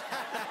guesses.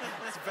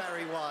 It's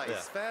very wise.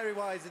 Yeah. Very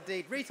wise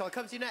indeed. Rita, I'll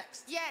come to you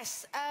next.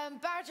 Yes,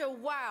 Badger,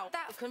 wow.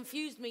 That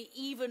confused me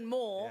even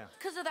more. Yeah.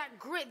 Because of that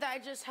grit that I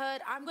just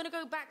heard, I'm going to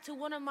go back to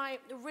one of my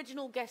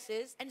original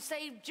guesses and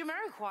say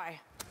Jamiroquai.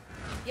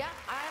 Yeah,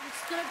 I'm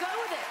just going to go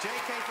with it.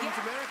 JK from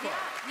Jamiroquai.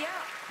 Yeah,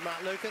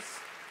 Matt Lucas?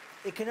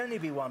 It can only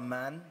be one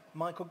man,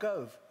 Michael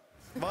Gove.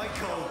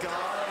 Michael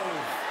Gove!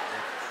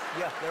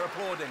 Yeah, they're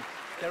applauding.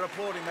 They're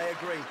applauding, they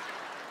agree.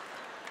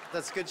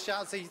 That's a good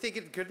shout. So you think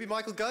it could be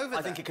Michael Gove?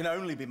 I think it can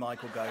only be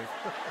Michael Gove.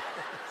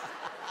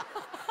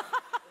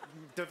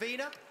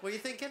 Davina, what are you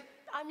thinking?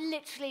 I'm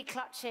literally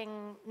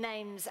clutching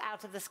names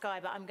out of the sky,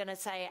 but I'm going to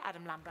say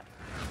Adam Lambert.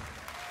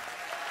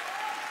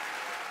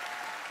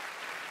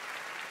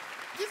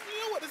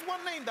 You know what? There's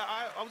one name that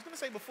I was going to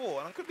say before,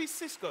 and it could be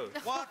Cisco.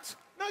 What?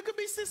 No, it could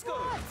be Cisco.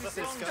 What? The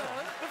Cisco. The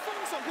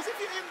phone song. Because if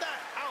you're in that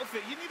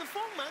outfit, you need a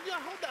phone, man. You know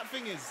how hard that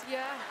thing is.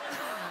 Yeah.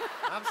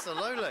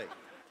 Absolutely.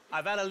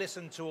 I've had a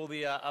listen to all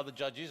the other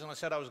judges, and I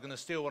said I was going to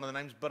steal one of the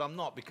names, but I'm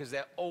not, because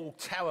they're all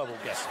terrible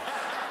guesses.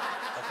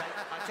 OK?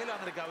 I tell you I'm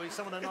going to go with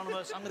someone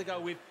anonymous. I'm going to go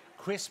with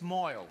Chris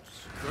Moyles.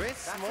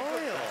 Chris Moyles.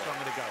 That's what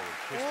I'm going to go with.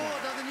 Chris Oh, Moyles.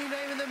 another new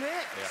name in the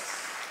mix. Yeah.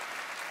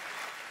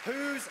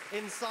 Who's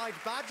inside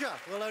Badger?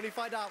 We'll only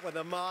find out when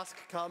the mask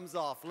comes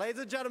off. Ladies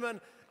and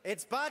gentlemen,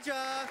 it's Badger.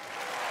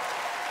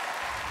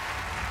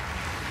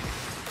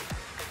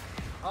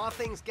 Are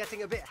things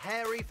getting a bit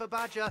hairy for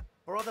Badger?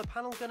 Or are the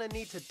panel going to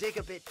need to dig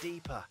a bit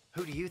deeper?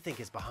 Who do you think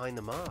is behind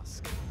the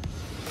mask?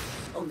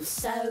 I'm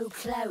so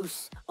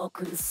close, I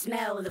can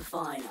smell the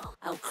final.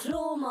 I'll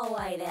claw my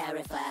way there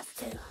if I have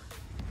to.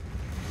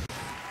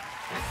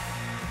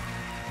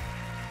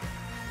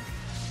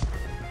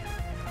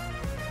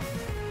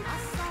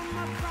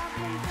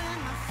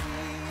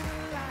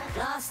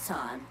 Last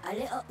time, I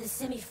lit up the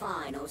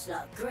semi-finals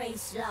like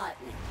greased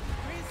lightning.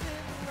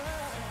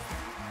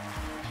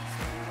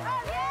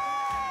 Oh,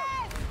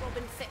 yes!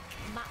 Robin Thicke,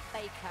 Matt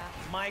Baker.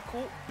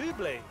 Michael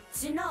Bublé.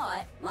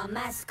 Tonight, my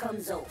mask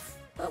comes off.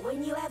 But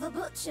when you have a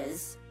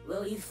butcher's,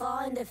 will you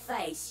find the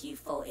face you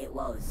thought it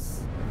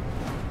was?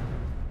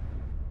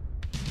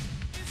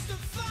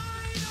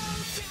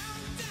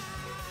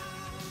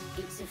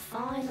 It's a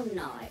final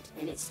night,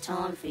 and it's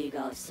time for you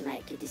guys to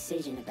make a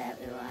decision about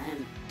who I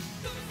am.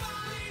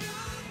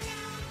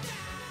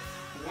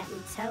 And let me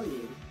tell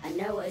you, I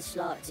know what it's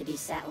like to be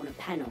sat on a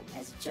panel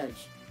as a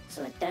judge,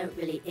 so I don't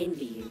really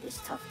envy you this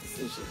tough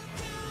decision.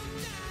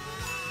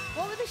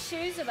 What were the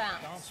shoes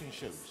about? Dancing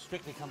shoes.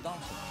 Strictly Come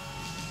Dancing.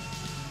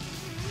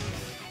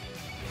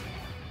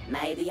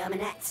 Maybe I'm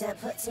an actor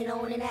putting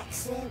on an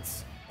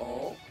accent,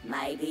 or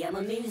maybe I'm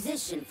a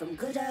musician from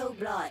good old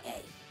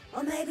Blighty,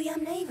 or maybe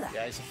I'm neither.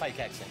 Yeah, it's a fake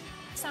accent.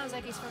 Sounds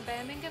like he's from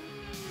Birmingham.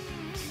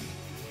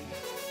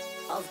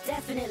 I've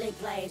definitely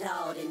played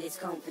hard in this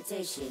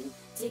competition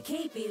to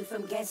keep you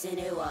from guessing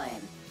who I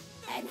am.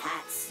 And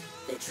that's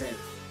the truth.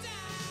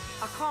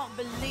 I can't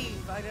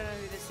believe I don't know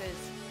who this is.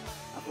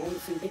 I've won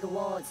some big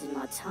awards in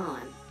my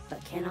time,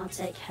 but can I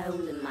take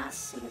home the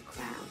mask and the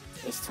crown?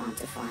 It's time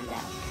to find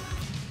out.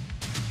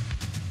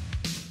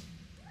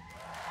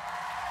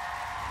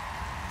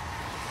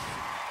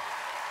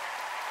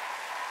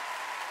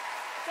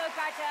 Go,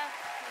 Badger.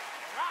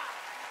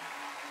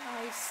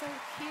 Oh, he's so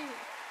cute.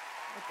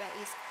 I bet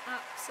he's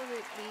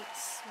absolutely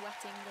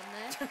sweating in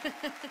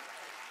there.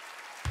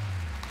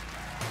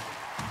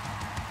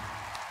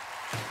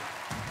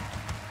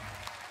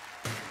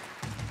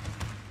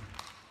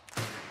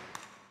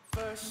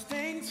 First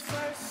things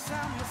first,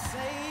 I'ma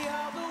say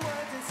all the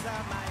words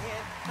inside my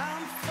head.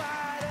 I'm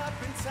fired up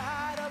and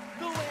tired of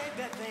the way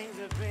that things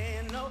have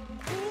been. Oh,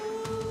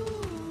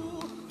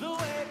 ooh, the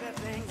way that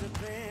things have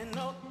been.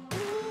 Oh,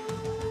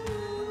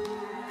 ooh.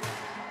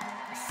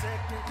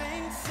 Second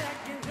thing,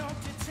 second,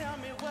 don't you tell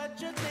me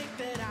what you think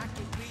that I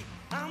can be.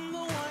 I'm the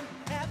one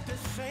at the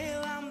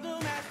sail, I'm the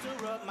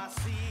master of my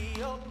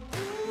sea. Oh,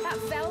 ooh, That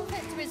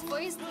velvet to his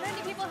voice, don't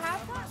many people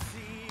have that?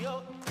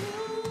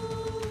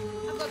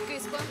 I've got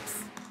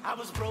goosebumps. I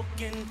was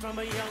broken from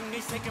a young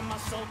age, taking my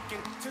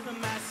soaking to the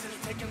masses,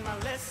 taking my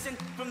lesson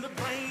from the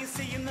brain,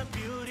 seeing the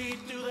beauty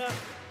through the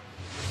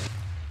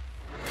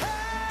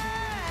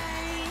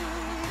pain.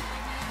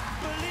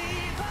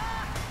 Believer,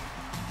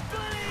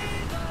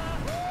 believer,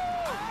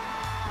 oh,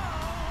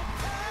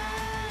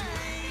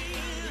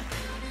 pain.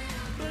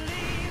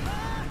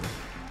 Believer,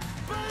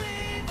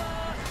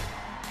 believer,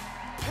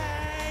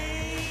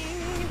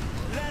 pain.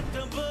 Let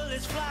the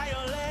bullets fly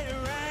or let it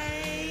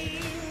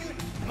rain.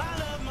 My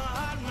love, my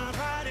heart, my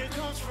pride, it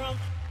comes from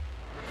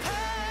pain.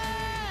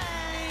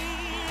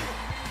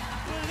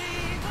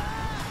 Believer,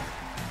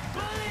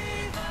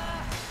 believer.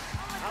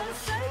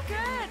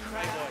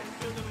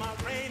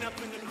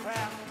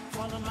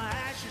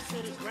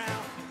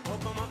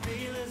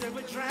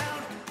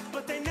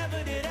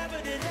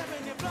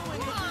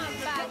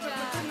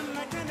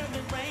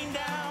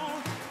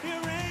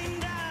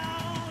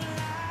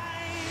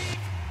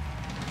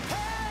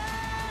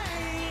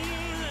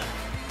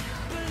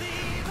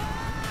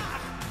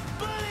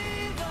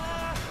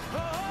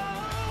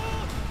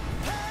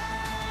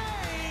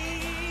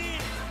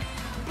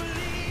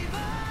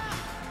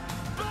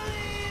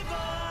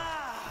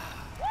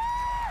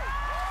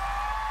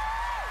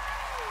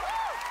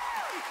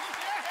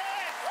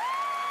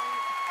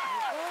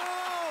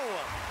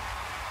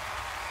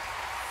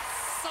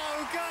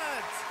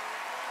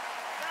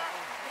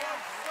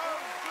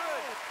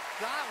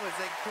 was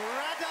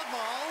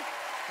incredible.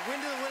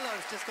 Wind of the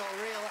Willows just got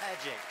real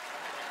edgy.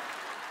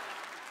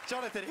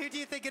 Jonathan, who do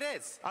you think it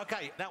is?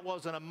 OK, that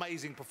was an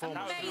amazing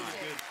performance. Amazing. That was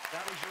really good.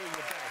 That was really the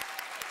best.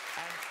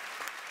 And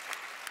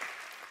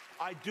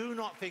I do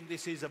not think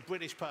this is a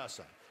British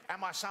person.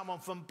 Am I someone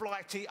from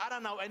Blighty? I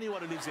don't know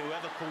anyone who lives here who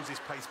ever calls this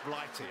place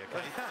Blighty,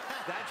 OK?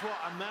 That's what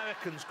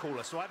Americans call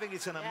us. So I think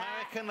it's an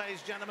American, ladies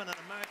and gentlemen, an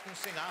American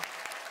singer.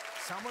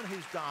 Someone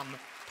who's done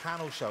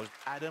panel shows.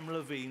 Adam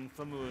Levine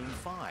from Maroon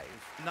 5.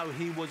 No,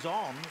 he was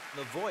on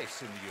The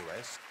Voice in the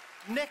US.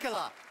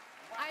 Nicola.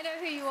 I know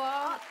who you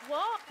are.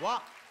 What?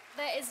 What?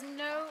 There is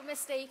no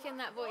mistaking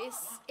that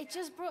voice. It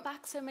just brought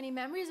back so many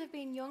memories of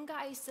being younger.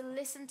 I used to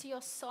listen to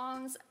your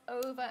songs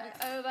over and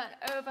over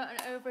and over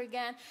and over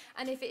again.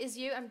 And if it is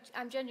you,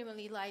 I'm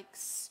genuinely, like,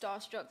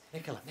 starstruck.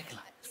 Nicola,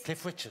 it's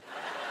Cliff Richard.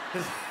 Go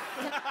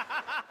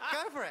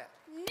for it.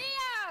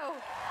 Neo!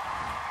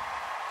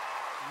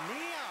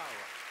 Neo.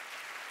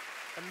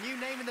 A new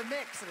name in the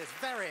mix, and it's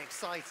very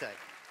exciting.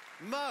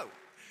 Mo.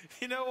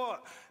 You know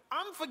what?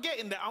 I'm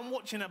forgetting that I'm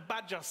watching a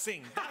badger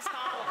sing. That's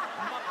how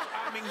much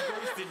I'm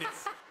engrossed in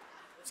this.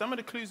 Some of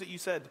the clues that you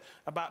said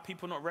about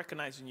people not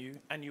recognizing you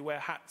and you wear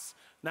hats.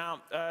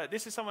 Now,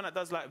 this is someone that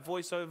does, like,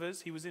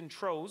 voiceovers. He was in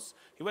Trolls.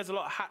 He wears a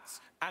lot of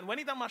hats. And when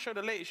he done my show,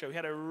 The Late Show, he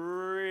had a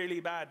really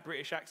bad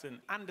British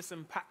accent.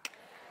 Anderson .Paak.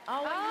 Oh,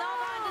 we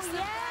love Anderson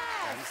Yes.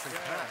 Anderson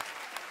 .Paak.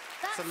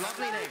 It's a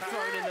lovely name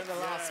thrown in at the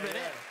last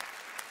minute.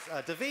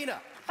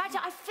 Davina. Badger,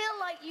 I feel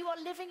like you are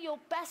living your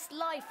best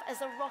life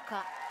as a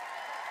rocker.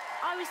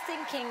 I was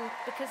thinking,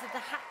 because of the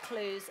hat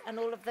clues and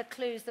all of the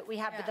clues that we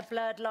had with the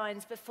blurred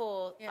lines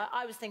before,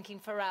 I was thinking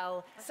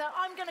Pharrell. So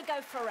I'm going to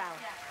go Pharrell.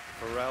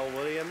 Pharrell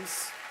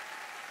Williams.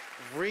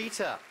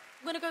 Rita.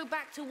 I'm going to go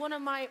back to one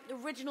of my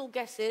original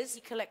guesses.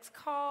 He collects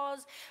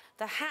cars,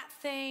 the hat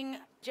thing,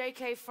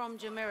 JK from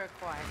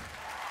Jamiroquai.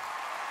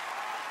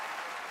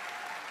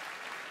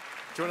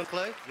 Do you want a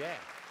clue? Yeah.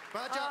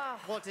 Badger,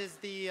 what is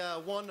the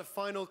one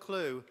final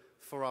clue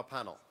for our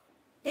panel?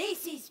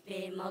 This has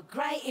been my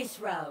greatest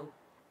role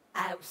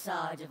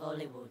outside of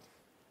Hollywood.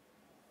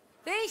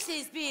 This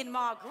has been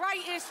my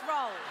greatest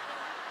role.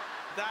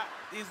 That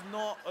is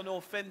not an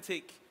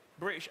authentic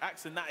British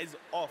accent. That is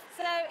off.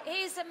 So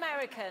he's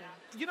American.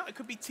 You know, it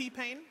could be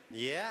T-Pain.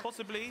 Yeah.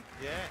 Possibly.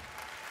 Yeah.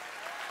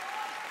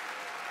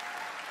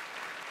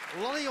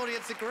 A lot of the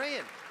audience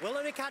agreeing. We'll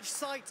only catch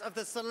sight of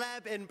the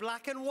celeb in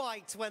black and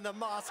white when the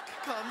mask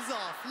comes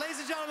off. Ladies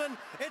and gentlemen,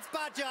 it's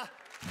Badger.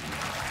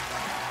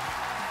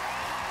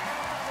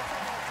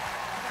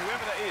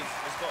 Whoever that is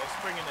has got a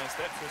spring in their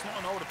step, so it's not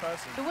an older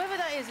person. Whoever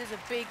that is a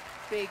big,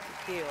 big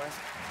deal.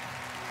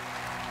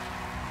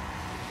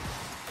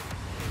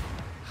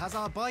 Has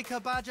our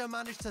biker Badger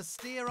managed to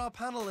steer our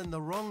panel in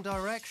the wrong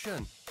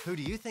direction? Who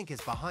do you think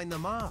is behind the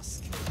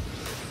mask?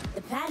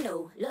 The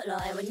panel looked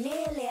like they were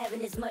nearly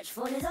having as much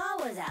fun as I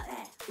was out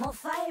there. My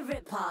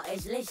favourite part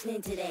is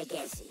listening to their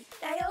guesses.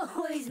 They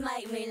always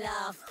make me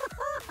laugh.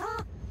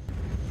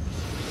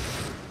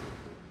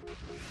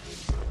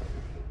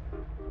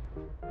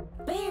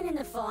 Being in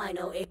the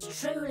final is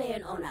truly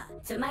an honour.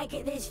 To make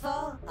it this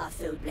far, I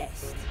feel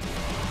blessed.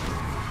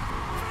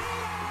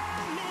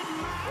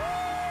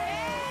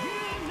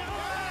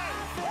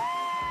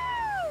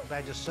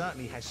 Badger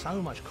certainly has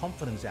so much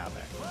confidence out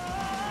there.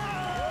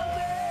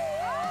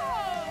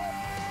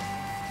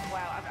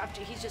 Wow,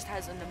 he just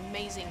has an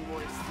amazing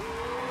voice.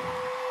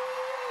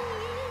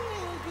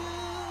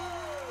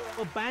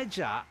 Well,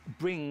 Badger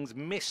brings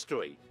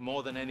mystery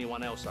more than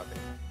anyone else, I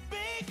think.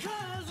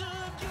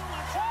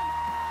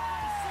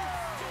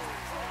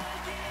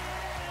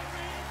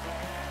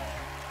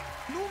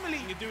 Normally,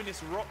 you're doing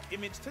this rock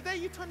image. Today,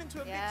 you turn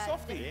into a big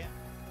softie. Yeah.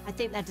 I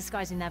think they're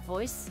disguising their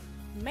voice.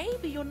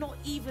 Maybe you're not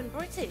even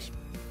British.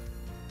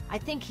 I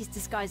think he's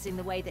disguising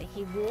the way that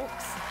he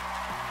walks.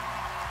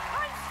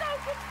 I'm so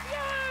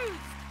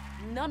confused!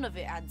 None of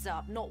it adds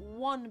up, not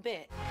one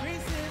bit. I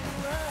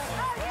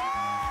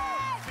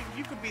think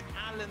you could be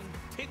Alan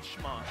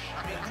Titchmarsh.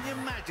 I mean, can you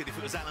imagine if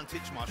it was Alan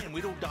Titchmarsh and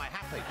we'd all die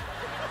happy?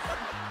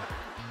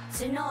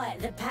 Tonight,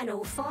 the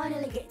panel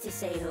finally get to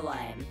see who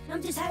I am.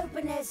 I'm just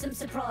hoping there's some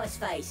surprise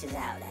faces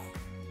out there.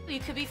 You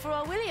could be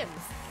Pharrell Williams.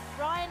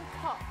 Ryan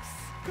Cox.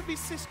 Could be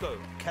Cisco.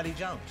 Kelly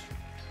Jones.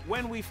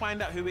 When we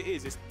find out who it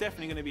is, it's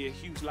definitely going to be a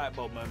huge light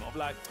bulb moment of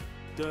like,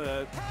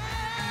 duh.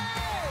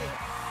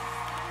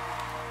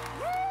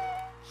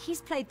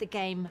 He's played the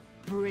game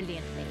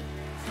brilliantly.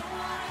 Who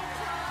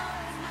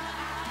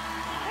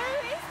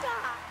is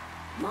that?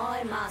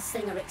 My Masked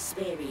Singer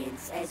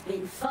experience has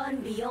been fun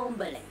beyond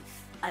belief.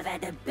 I've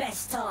had the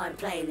best time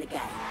playing the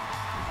game.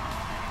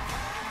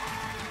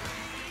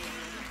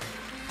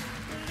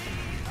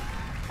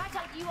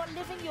 You are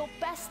living your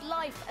best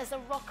life as a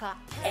rocker.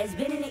 It's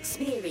been an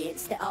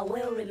experience that I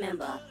will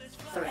remember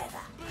forever.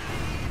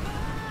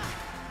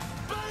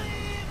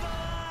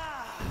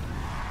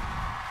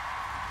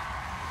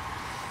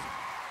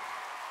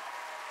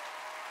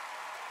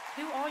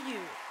 Who are you?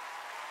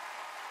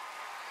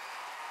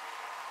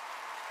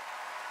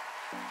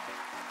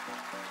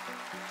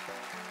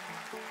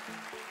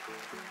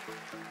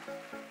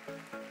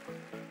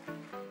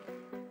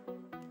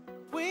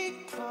 We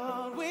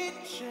fought, we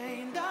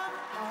chained our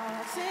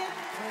hearts in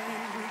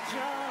pain. We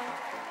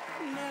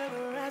jumped,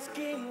 never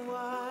asking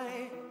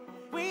why.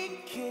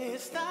 We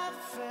kissed, I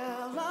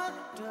fell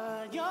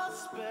under your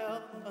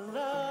spell of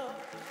love.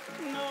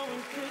 No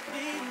one could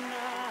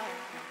deny.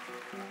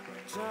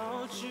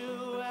 Don't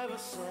you ever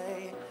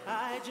say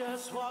I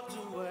just walked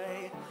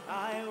away.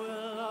 I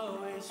will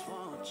always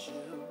want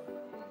you.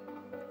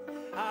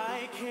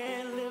 I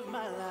can't live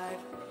my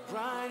life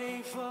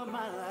grinding for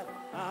my life.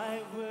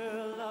 I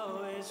will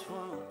always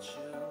want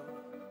you.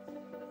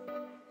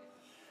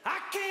 I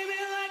came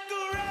in like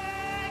a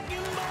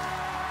wrecking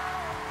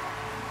ball.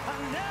 I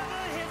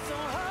never hit so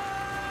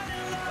hard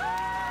in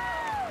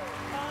love.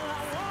 All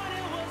I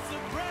wanted was to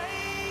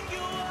break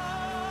you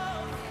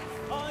off.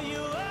 All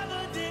you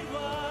ever did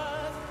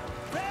was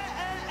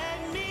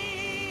wreck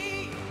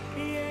me.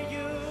 Yeah,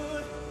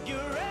 you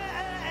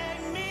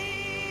wrecked me.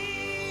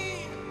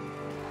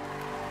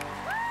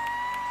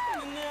 I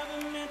never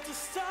meant to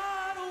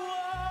start a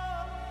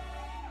war.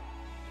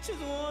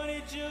 Just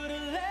wanted you to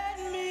let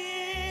me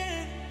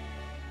in.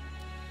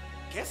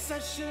 Guess I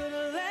should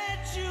have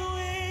let you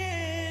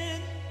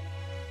in.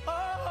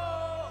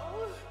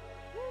 Oh,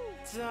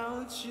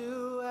 don't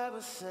you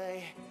ever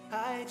say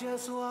I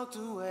just walked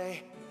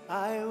away.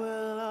 I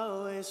will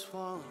always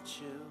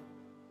want you.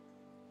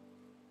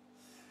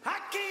 I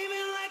came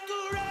in like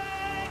a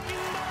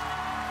wrecking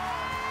ball.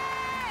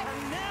 I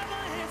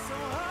never hit so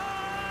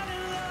hard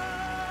in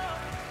love.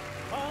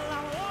 All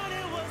I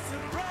wanted was to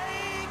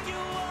break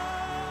you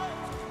off.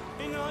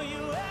 And all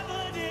you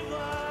ever did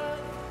was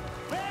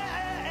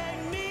wreck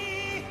me.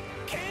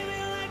 Came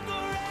in like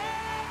a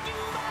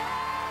wrecking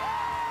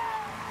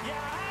ball. Yeah,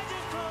 I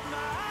just closed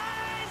my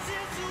eyes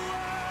into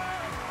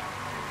world.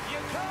 You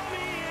caught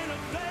me in a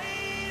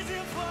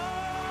blazing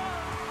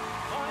fall.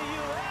 All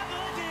you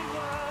ever did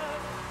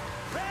was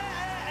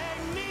wreck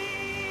me.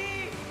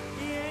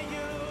 Yeah,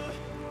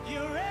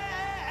 you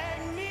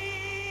wrecked me.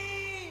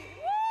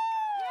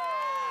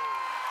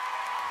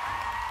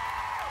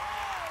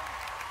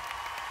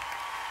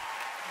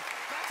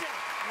 Badger!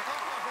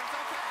 Oh, he's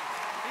okay.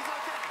 He's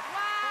okay.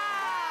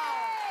 Wow!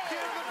 Give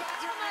him a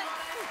Badger,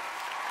 everybody!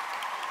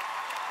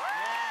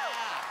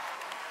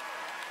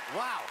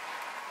 Wow.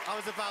 I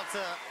was about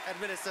to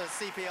administer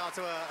CPR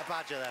to a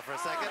Badger there for a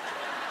second.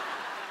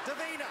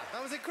 Davina,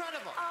 that was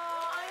incredible.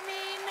 Oh, I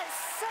mean,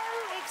 so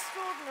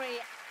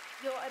extraordinary.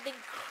 You're an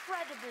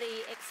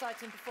incredibly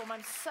exciting performer.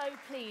 I'm so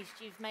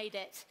pleased you've made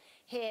it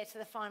here to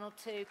the final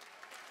two.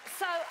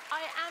 So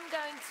I am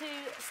going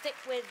to stick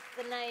with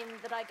the name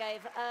that I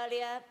gave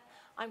earlier.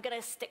 I'm going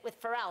to stick with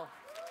Pharrell.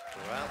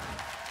 Well,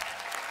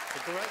 a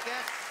great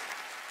guess.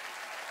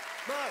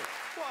 Mo.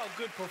 What a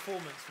good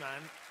performance,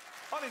 man.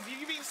 Honestly,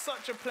 you've been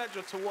such a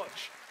pleasure to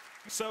watch.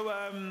 So,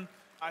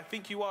 I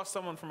think you are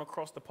someone from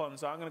across the pond,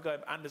 so I'm going to go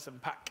with Anderson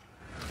 .Paak.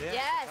 Yeah,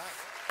 Yes.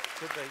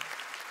 Could be.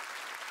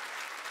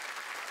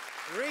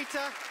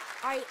 Rita.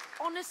 I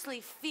honestly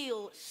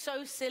feel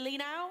so silly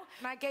now.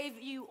 And I gave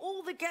you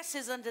all the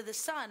guesses under the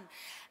sun.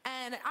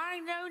 And I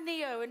know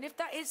Neo, and if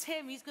that is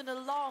him, he's going to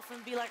laugh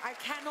and be like, I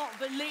cannot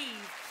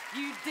believe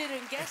you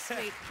didn't guess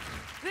me.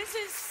 This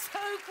is so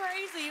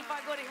crazy if I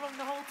got it wrong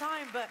the whole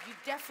time, but you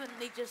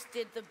definitely just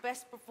did the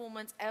best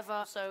performance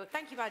ever. So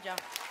thank you, Badger.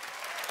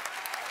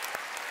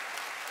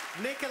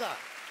 Nicola.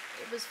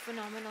 It was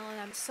phenomenal, and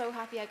I'm so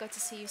happy I got to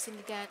see you sing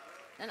again.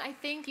 And I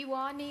think you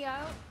are Neo.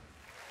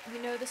 You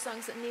know the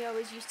songs that Neo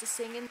is used to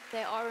singing.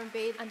 They're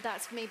R&B, and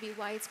that's maybe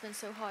why it's been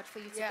so hard for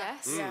you to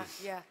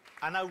guess. Yeah.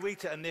 I know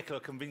Rita and Nicola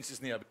convinced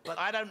us Neo, but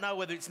I don't know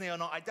whether it's Neo or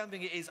not. I don't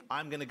think it is.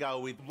 I'm going to go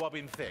with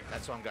Robin Thicke.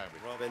 That's what I'm going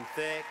with. Robin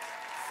Thicke.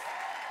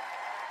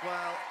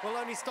 Well, we'll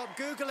only stop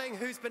Googling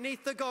who's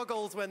beneath the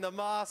goggles when the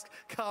mask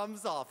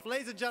comes off.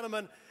 Ladies and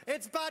gentlemen,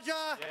 it's Badger!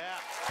 Yeah.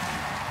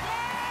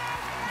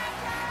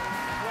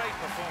 Great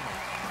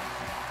performance.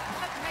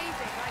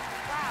 Amazing. Like,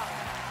 wow.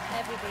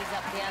 Everybody's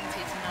up the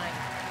ante tonight.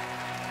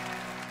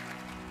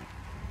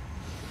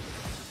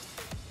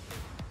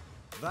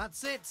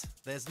 That's it.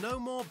 There's no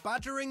more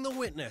badgering the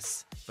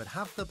witness. But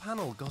have the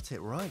panel got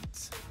it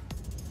right?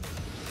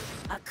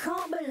 I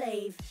can't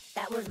believe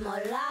that was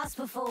my last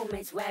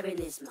performance wearing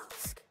this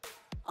mask.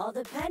 Are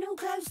the panel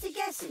close to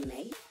guessing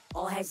me?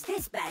 Or has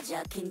this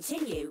Badger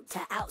continued to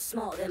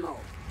outsmart them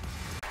all?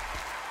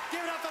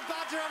 Give it up for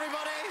Badger,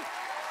 everybody!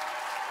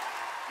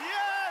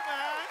 Yeah,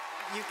 man!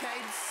 You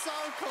came so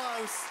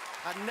close,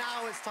 and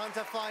now it's time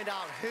to find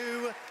out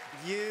who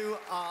you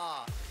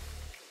are.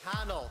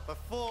 Panel,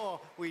 before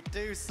we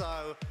do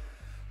so,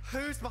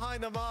 who's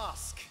behind the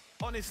mask?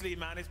 Honestly,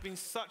 man, it's been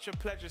such a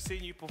pleasure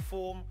seeing you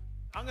perform.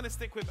 I'm going to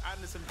stick with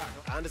Anderson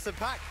 .Paak. Anderson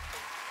 .Paak.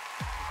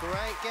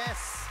 Great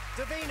guess.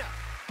 Davina.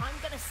 I'm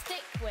going to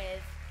stick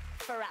with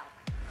Pharrell.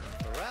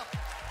 Pharrell.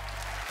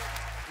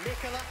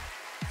 Nicola.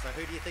 So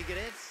who do you think it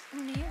is?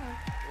 Neo.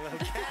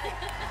 Okay.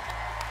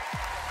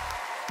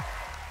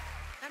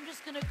 I'm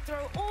just going to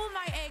throw all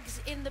my eggs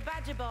in the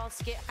Badger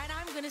basket, and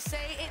I'm going to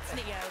say it's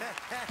Neo.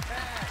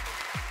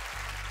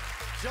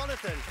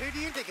 Jonathan, who do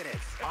you think it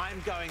is? I'm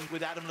going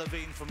with Adam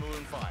Levine from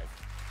Maroon 5.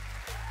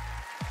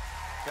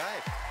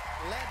 Okay.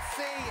 Let's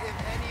see if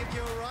any of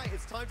you are right.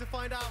 It's time to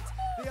find out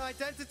the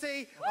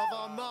identity of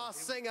our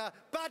masked singer.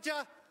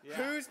 Badger,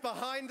 who's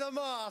behind the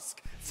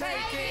mask? Take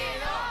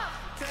it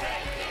off! Take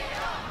it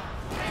off!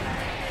 Take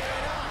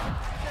it off!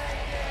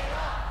 Take it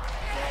off!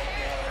 Take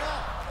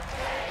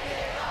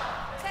it off!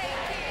 Take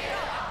it off! Take it off!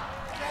 Take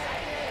it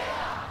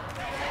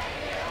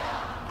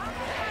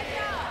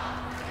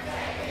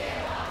off! Take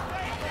it off! Take it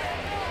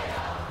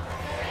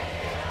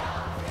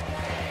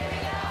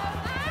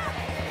off! Take it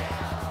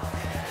off!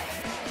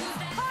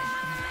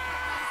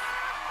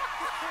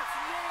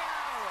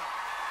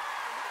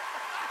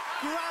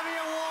 Grammy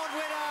Award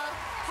winner,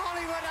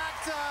 Hollywood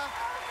actor,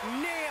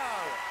 Neo.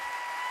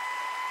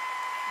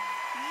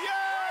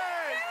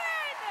 Yes!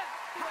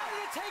 How did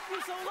it take you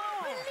so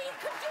long? Lee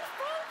could just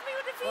fooled me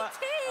with a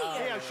VT.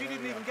 Theo, she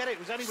didn't even get it. It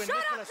was only when Shut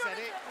Nicola up, said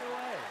it.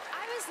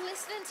 I was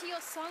listening to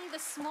your song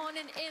this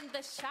morning in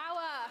the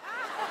shower.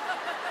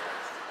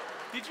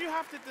 Did you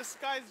have to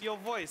disguise your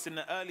voice in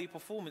the early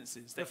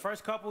performances? The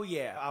first couple,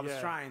 yeah, I was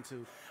trying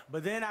to.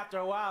 But then after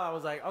a while, I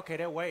was like, okay,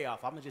 they're way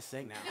off. I'm gonna just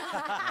sing now.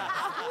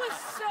 I was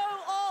so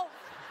off.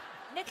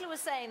 Nicola was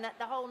saying that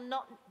the whole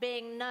not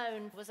being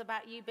known was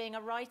about you being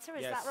a writer.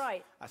 Is that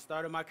right? I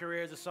started my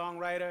career as a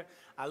songwriter.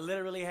 I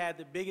literally had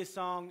the biggest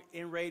song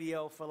in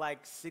radio for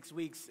like 6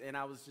 weeks, and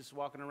I was just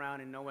walking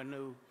around and no one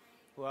knew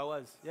who I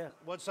was. Yeah.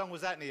 What song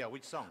was that, Neo?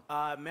 Which song?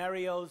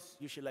 Mario's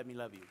You Should Let Me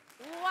Love You.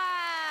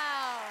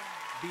 Wow.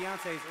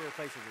 Beyonce's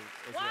Irreplaceable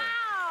as well. Wow.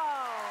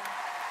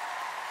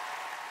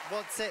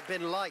 What's it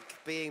been like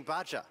being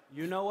Badger?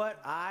 You know what?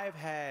 I've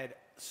had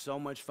so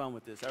much fun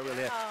with this. I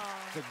really have. Oh.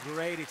 It's a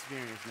great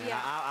experience, man.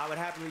 Yeah. I would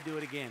happily do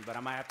it again, but I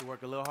might have to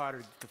work a little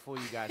harder to fool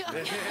you guys.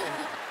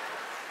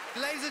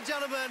 Ladies and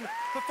gentlemen,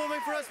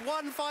 performing for us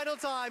one final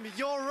time,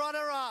 your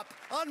runner-up,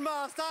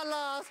 unmasked at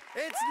last,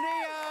 it's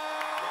Neo!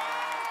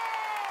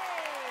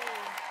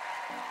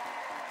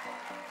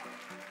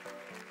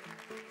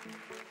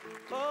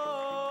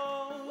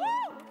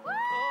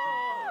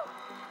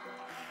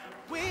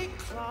 We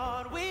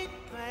clawed, we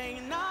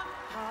banged our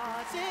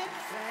hearts in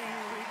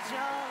vain. We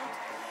jumped,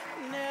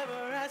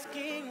 never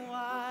asking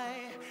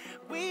why.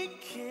 We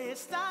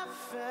kissed, I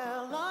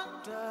fell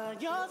under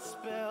your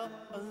spell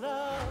of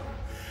love.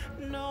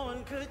 No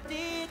one could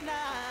deny.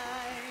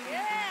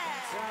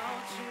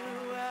 Don't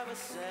you ever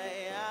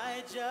say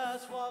I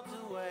just walked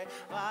away.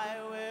 I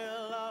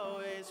will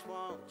always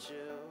want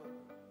you.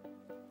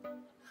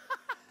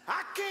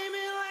 I came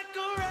in like a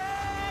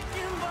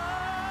wrecking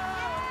ball.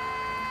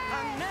 I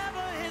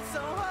never hit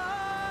so hard.